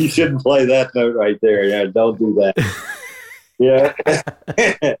 you shouldn't play that note right there. Yeah, don't do that. Yeah.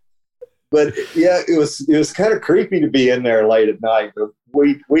 But yeah, it was kind of creepy to be in there late at night. But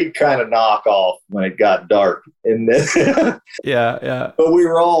we'd kind of knock off when it got dark, and then yeah. But we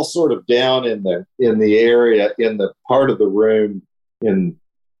were all sort of down in the area, in the part of the room, in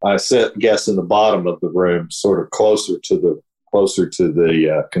the bottom of the room, sort of closer to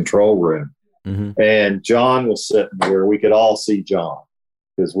the control room. Mm-hmm. And John was sitting where we could all see John,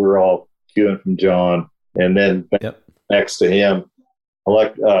 because we're all queuing from John, and then next to him,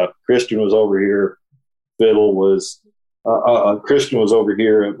 Christian was over here. Fiddle was Christian was over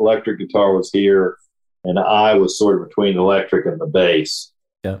here. Electric guitar was here, and I was sort of between electric and the bass.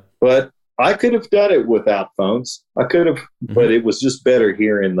 Yeah, but I could have done it without phones. I could have, but it was just better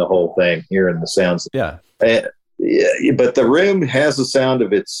hearing the whole thing, hearing the sounds. Yeah. But the room has a sound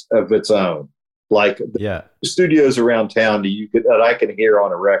of its own. Like the studios around town, that I can hear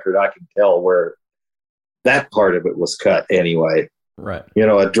on a record. I can tell where that part of it was cut anyway. Right.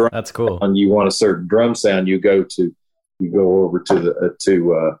 A drum. That's cool. And you want a certain drum sound, you go over to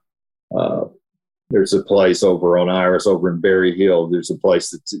there's a place over on Iris, over in Berry Hill. There's a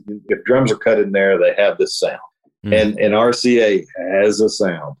place if drums are cut in there, they have this sound. And RCA has a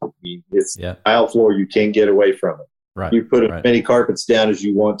sound. It's tile floor. You can't get away from it. Right. You put as many carpets down as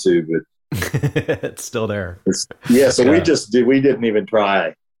you want to, but it's still there. We didn't even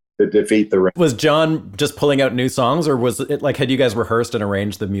try to defeat the room. Was John just pulling out new songs, or was it like, had you guys rehearsed and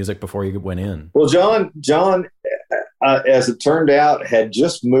arranged the music before you went in? Well, John, as it turned out, had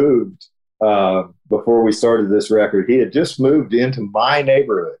just moved before we started this record. He had just moved into my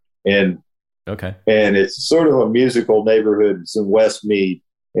neighborhood, and it's sort of a musical neighborhood. It's in Westmead,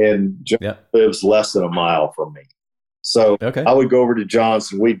 and John lives less than a mile from me. So I would go over to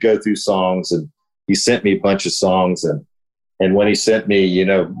John's, and we'd go through songs, and he sent me a bunch of songs, and when he sent me,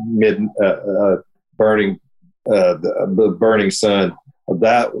 Burning the Burning Sun,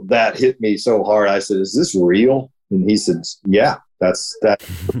 that hit me so hard. I said, "Is this real?" And he said, "Yeah, that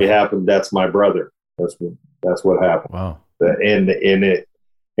really happened. That's my brother. That's what happened." Wow.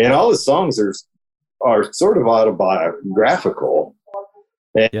 And all the songs are sort of autobiographical.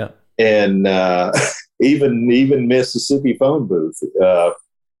 And even Mississippi Phone Booth.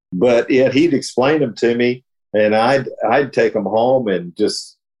 But yet he'd explain them to me, and I'd take them home and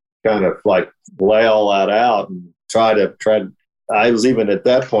just kind of like lay all that out and try to. I was even at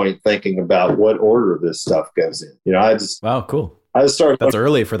that point thinking about what order this stuff goes in. Wow, cool. I just started. That's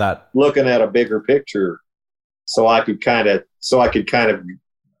early for that. Looking at a bigger picture so I could kind of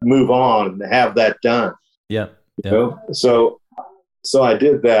move on and have that done. Yeah. You know? So I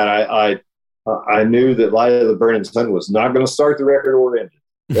did that. I knew that Light of the Burning Sun was not going to start the record or end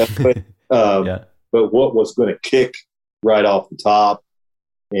it. But what was going to kick right off the top,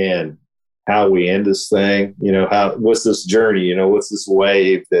 and how we end this thing, what's this journey, what's this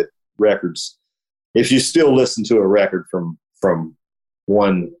wave that records, if you still listen to a record from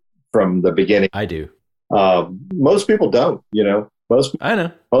the beginning. I do. Most people don't, most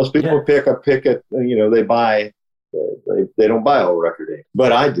people pick it, they buy, they don't buy a whole record in.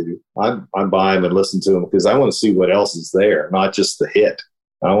 But I do. I buy them and listen to them because I want to see what else is there, not just the hit.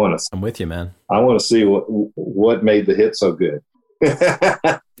 I'm with you, man. I want to see what made the hit so good.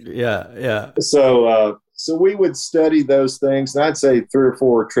 Yeah. So we would study those things, and I'd say 3 or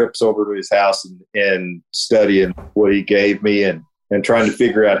 4 trips over to his house and studying what he gave me and trying to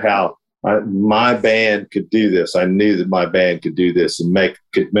figure out how my band could do this. I knew that my band could do this and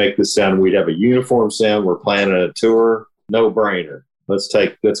could make this sound. We'd have a uniform sound. We're planning a tour. No brainer. Let's go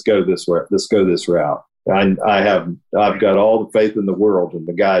this way. Let's go this route. I've got all the faith in the world in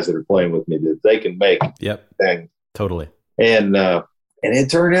the guys that are playing with me that they can make things. Totally. And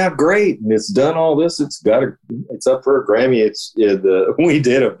it turned out great. And it's done all this. It's up for a Grammy. We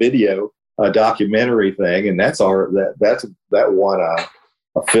did a documentary thing, and that won a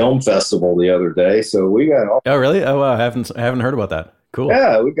film festival the other day. So we got all. Oh, really? Oh, wow. I haven't heard about that. Cool.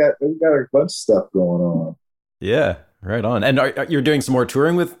 Yeah, we got a bunch of stuff going on. Yeah, right on. And you're doing some more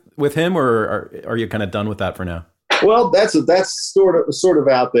touring with him, or are you kind of done with that for now? Well, that's sort of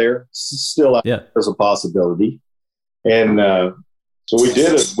out there, still out there as a possibility. And so we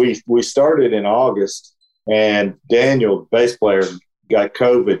did it. We started in August, and Daniel, the bass player, got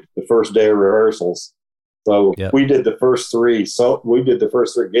COVID the first day of rehearsals. So we did the first 3. So we did the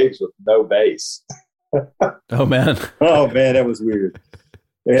first 3 gigs with no bass. Oh man! That was weird.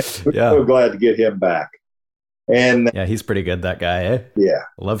 We're so glad to get him back. And he's pretty good, that guy. Eh? Yeah,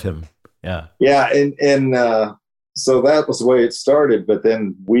 love him. Yeah. And so that was the way it started. But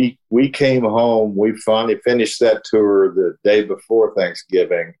then we came home. We finally finished that tour the day before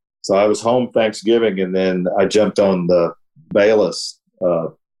Thanksgiving. So I was home Thanksgiving, and then I jumped on the Bayless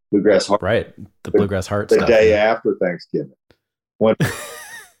Bluegrass Heart. Right, the Bluegrass Heart the stuff. The day after Thanksgiving.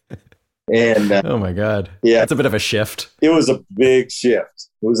 And oh my God, it's a bit of a shift. It was a big shift.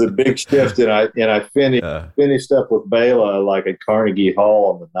 And I finished up with Bela like at Carnegie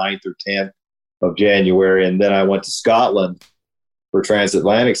Hall on the 9th or 10th of January, and then I went to Scotland for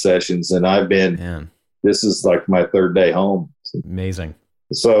transatlantic sessions, and this is like my 3rd day home. Amazing.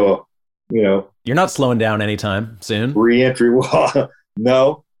 So, you're not slowing down anytime soon. Re-entry,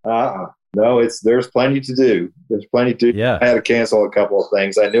 no, there's plenty to do. There's plenty to do. Yeah. I had to cancel a couple of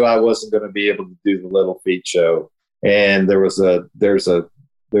things. I knew I wasn't going to be able to do the Little Feat show, and there's a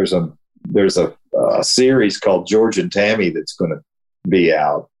series called George and Tammy that's going to be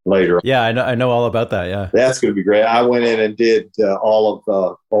out later. Yeah, I know all about that. Yeah, that's going to be great. I went in and did all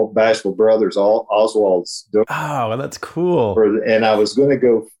of Old Bashful Brothers, Oswald's. Oh, that's cool. And I was going to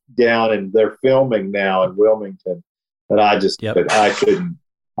go down, and they're filming now in Wilmington, but I couldn't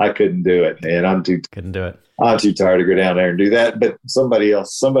do it, and I'm too tired to go down there and do that. But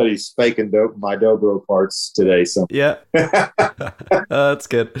somebody's faking my dobro parts today. So that's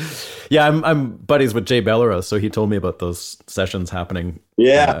good. Yeah, I'm buddies with Jay Belleros, so he told me about those sessions happening.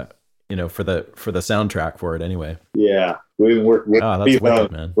 Yeah, for the soundtrack for it anyway. Yeah, we work with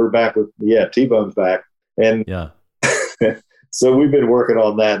T-Bone, man. We're back with T-Bone's back, and so we've been working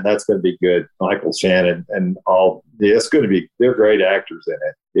on that, and that's going to be good. Michael Shannon and all. Yeah, it's going to be. They're great actors in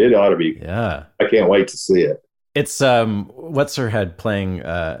it. It ought to be. Yeah, I can't wait to see it. It's what's her head playing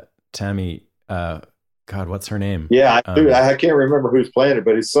Tammy? God, what's her name? Yeah, I can't remember who's playing it,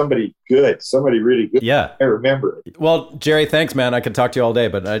 but it's somebody good, somebody really good. Yeah, I remember it. Well, Jerry, thanks, man. I could talk to you all day,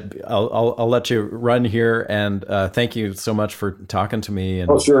 but I'll let you run here. And thank you so much for talking to me.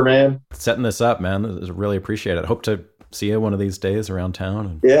 And sure, man. Setting this up, man. I really appreciate it. Hope to see you one of these days around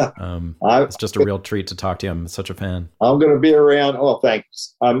town. And, it's just a real treat to talk to you. I'm such a fan. I'm going to be around. Oh,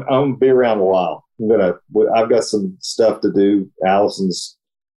 thanks. I'm going to be around a while. I've got some stuff to do. Allison's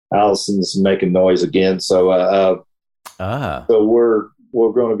making noise again. So, so we're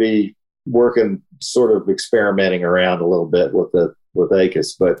going to be working, sort of experimenting around a little bit with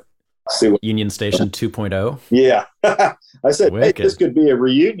ACUS, but see what Union Station 2.0. Yeah. I said, hey, this could be a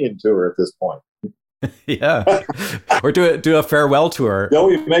reunion tour at this point. Yeah, or do a farewell tour. Don't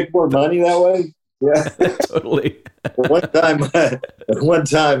we make more money that way? Yeah, totally. One time,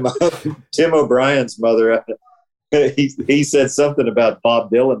 Tim O'Brien's mother he said something about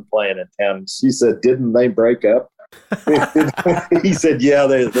Bob Dylan playing in town. She said, "Didn't they break up?" He said, "Yeah,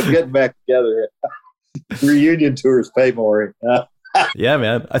 they're getting back together." Reunion tours pay more. Yeah,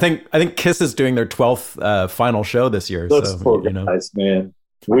 man. I think Kiss is doing their 12th final show this year. Those poor guys, man.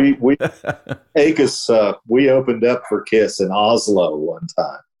 We Akis, we opened up for Kiss in Oslo one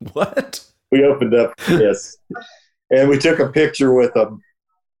time. What? We opened up for Kiss, and we took a picture with them.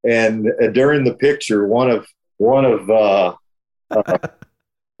 And during the picture, one of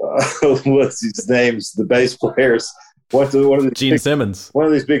what's his names? The bass players. One of these Gene Simmons. One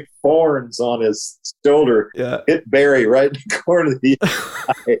of these big thorns on his shoulder hit Barry right in the corner of the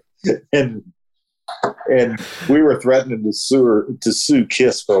eye. And we were threatening to sue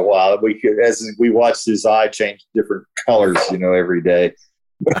Kiss for a while. As we watched his eye change different colors, every day.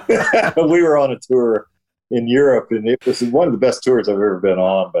 We were on a tour in Europe, and it was one of the best tours I've ever been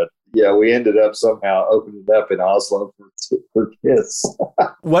on. But yeah, we ended up somehow opening up in Oslo for Kiss.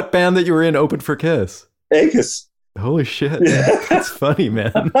 What band that you were in opened for Kiss? Akis. Holy shit. That's funny,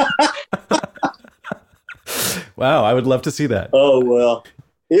 man. Wow, I would love to see that. Oh, well.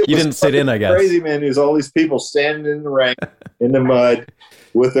 You didn't sit in, I guess. Crazy, man. There's all these people standing in the rain, in the mud,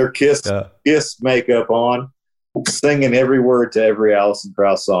 with their Kiss makeup on, singing every word to every Alison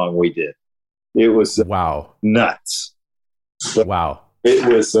Krauss song we did. It was nuts. But wow.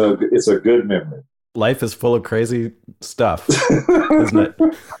 It's a good memory. Life is full of crazy stuff, isn't it?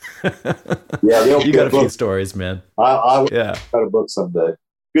 Yeah, you got a few stories, man. I got a book someday.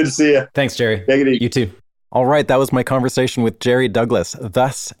 Good to see you. Thanks, Jerry. Take it easy. You too. All right, that was my conversation with Jerry Douglas.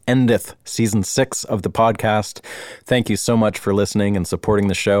 Thus endeth season 6 of the podcast. Thank you so much for listening and supporting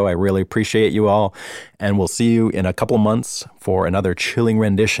the show. I really appreciate you all. And we'll see you in a couple months for another chilling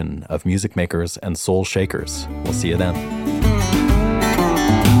rendition of Music Makers and Soul Shakers. We'll see you then.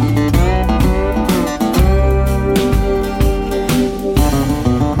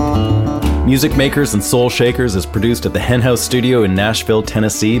 Music Makers and Soul Shakers is produced at the Hen House Studio in Nashville,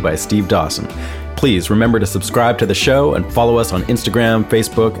 Tennessee by Steve Dawson. Please remember to subscribe to the show and follow us on Instagram,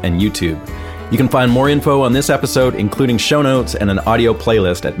 Facebook, and YouTube. You can find more info on this episode, including show notes and an audio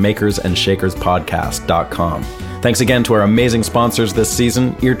playlist at makersandShakerspodcast.com. Thanks again to our amazing sponsors this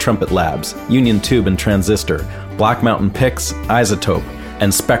season, Ear Trumpet Labs, Union Tube and Transistor, Black Mountain Picks, Isotope,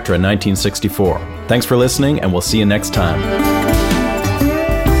 and Spectra 1964. Thanks for listening, and we'll see you next time.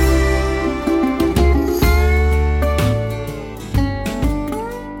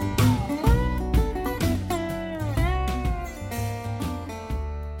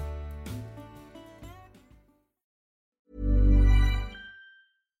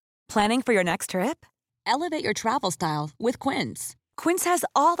 Planning for your next trip? Elevate your travel style with Quince. Quince has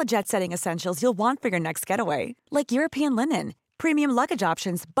all the jet-setting essentials you'll want for your next getaway, like European linen, premium luggage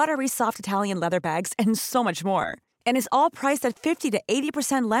options, buttery soft Italian leather bags, and so much more. And is all priced at 50 to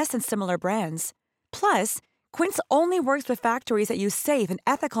 80% less than similar brands. Plus, Quince only works with factories that use safe and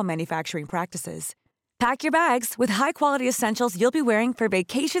ethical manufacturing practices. Pack your bags with high-quality essentials you'll be wearing for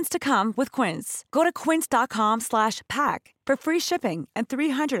vacations to come with Quince. Go to quince.com/pack for free shipping and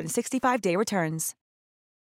 365-day returns.